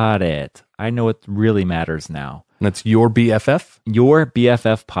 got it. I know what really matters now. And that's Your BFF. Your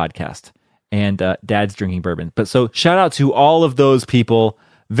BFF podcast and Dad's Drinking Bourbon. But so shout out to all of those people,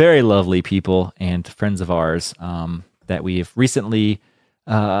 very lovely people and friends of ours that we've recently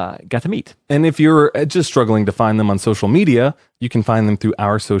got to meet. And if you're just struggling to find them on social media, you can find them through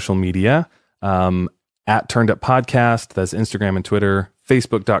our social media at Turned Up Podcast. That's Instagram and Twitter,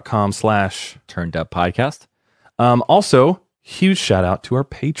 Facebook.com/Turned Up Podcast. Also, huge shout out to our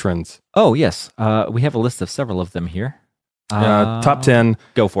patrons. Oh, yes. We have a list of several of them here. Top 10.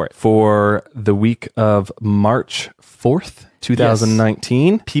 Go for it. For the week of March 4th,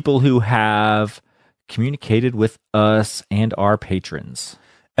 2019. Yes. People who have communicated with us and our patrons.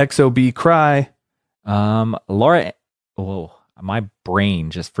 XOB Cry. Laura. Oh, my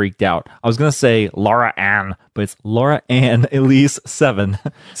brain just freaked out. I was going to say Laura Ann, but it's Laura Ann Elise 7.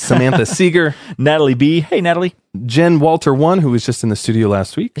 Samantha Seeger. Natalie B. Hey, Natalie. Jen Walter 1, who was just in the studio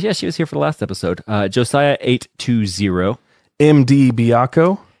last week. Yeah, she was here for the last episode. Josiah 820. MD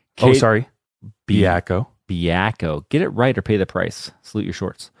Biaco. Biaco. Biaco. Get it right or pay the price. Salute your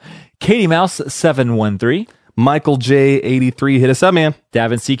shorts. Katie Mouse 713. Michael J 83. Hit us up, man.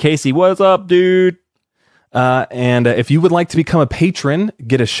 Davin C. Casey. What's up, dude? And if you would like to become a patron,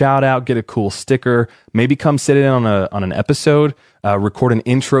 get a shout out, get a cool sticker, maybe come sit in on an episode, record an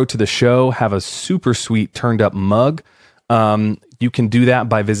intro to the show, have a super sweet Turned Up mug. You can do that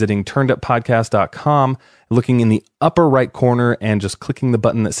by visiting turneduppodcast.com, looking in the upper right corner and just clicking the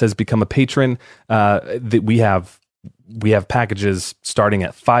button that says become a patron. That we have packages starting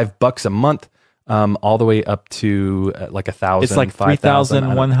at $5 a month. all the way up to like 1,000. It's like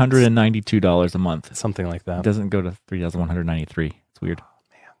 $3,192 a month. Something like that. It doesn't go to $3,193. It's weird.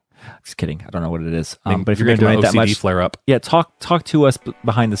 Just kidding. I don't know what it is. But if you're going to donate that much, flare up. Yeah, talk to us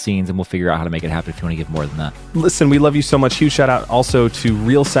behind the scenes, and we'll figure out how to make it happen if you want to give more than that. Listen, we love you so much. Huge shout out also to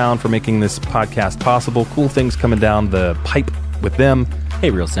Real Sound for making this podcast possible. Cool things coming down the pipe with them. Hey,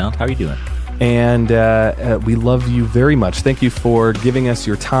 Real Sound, how are you doing? And we love you very much. Thank you for giving us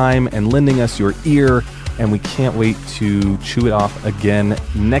your time and lending us your ear. And we can't wait to chew it off again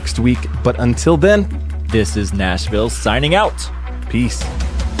next week. But until then, this is Nashville signing out. Peace.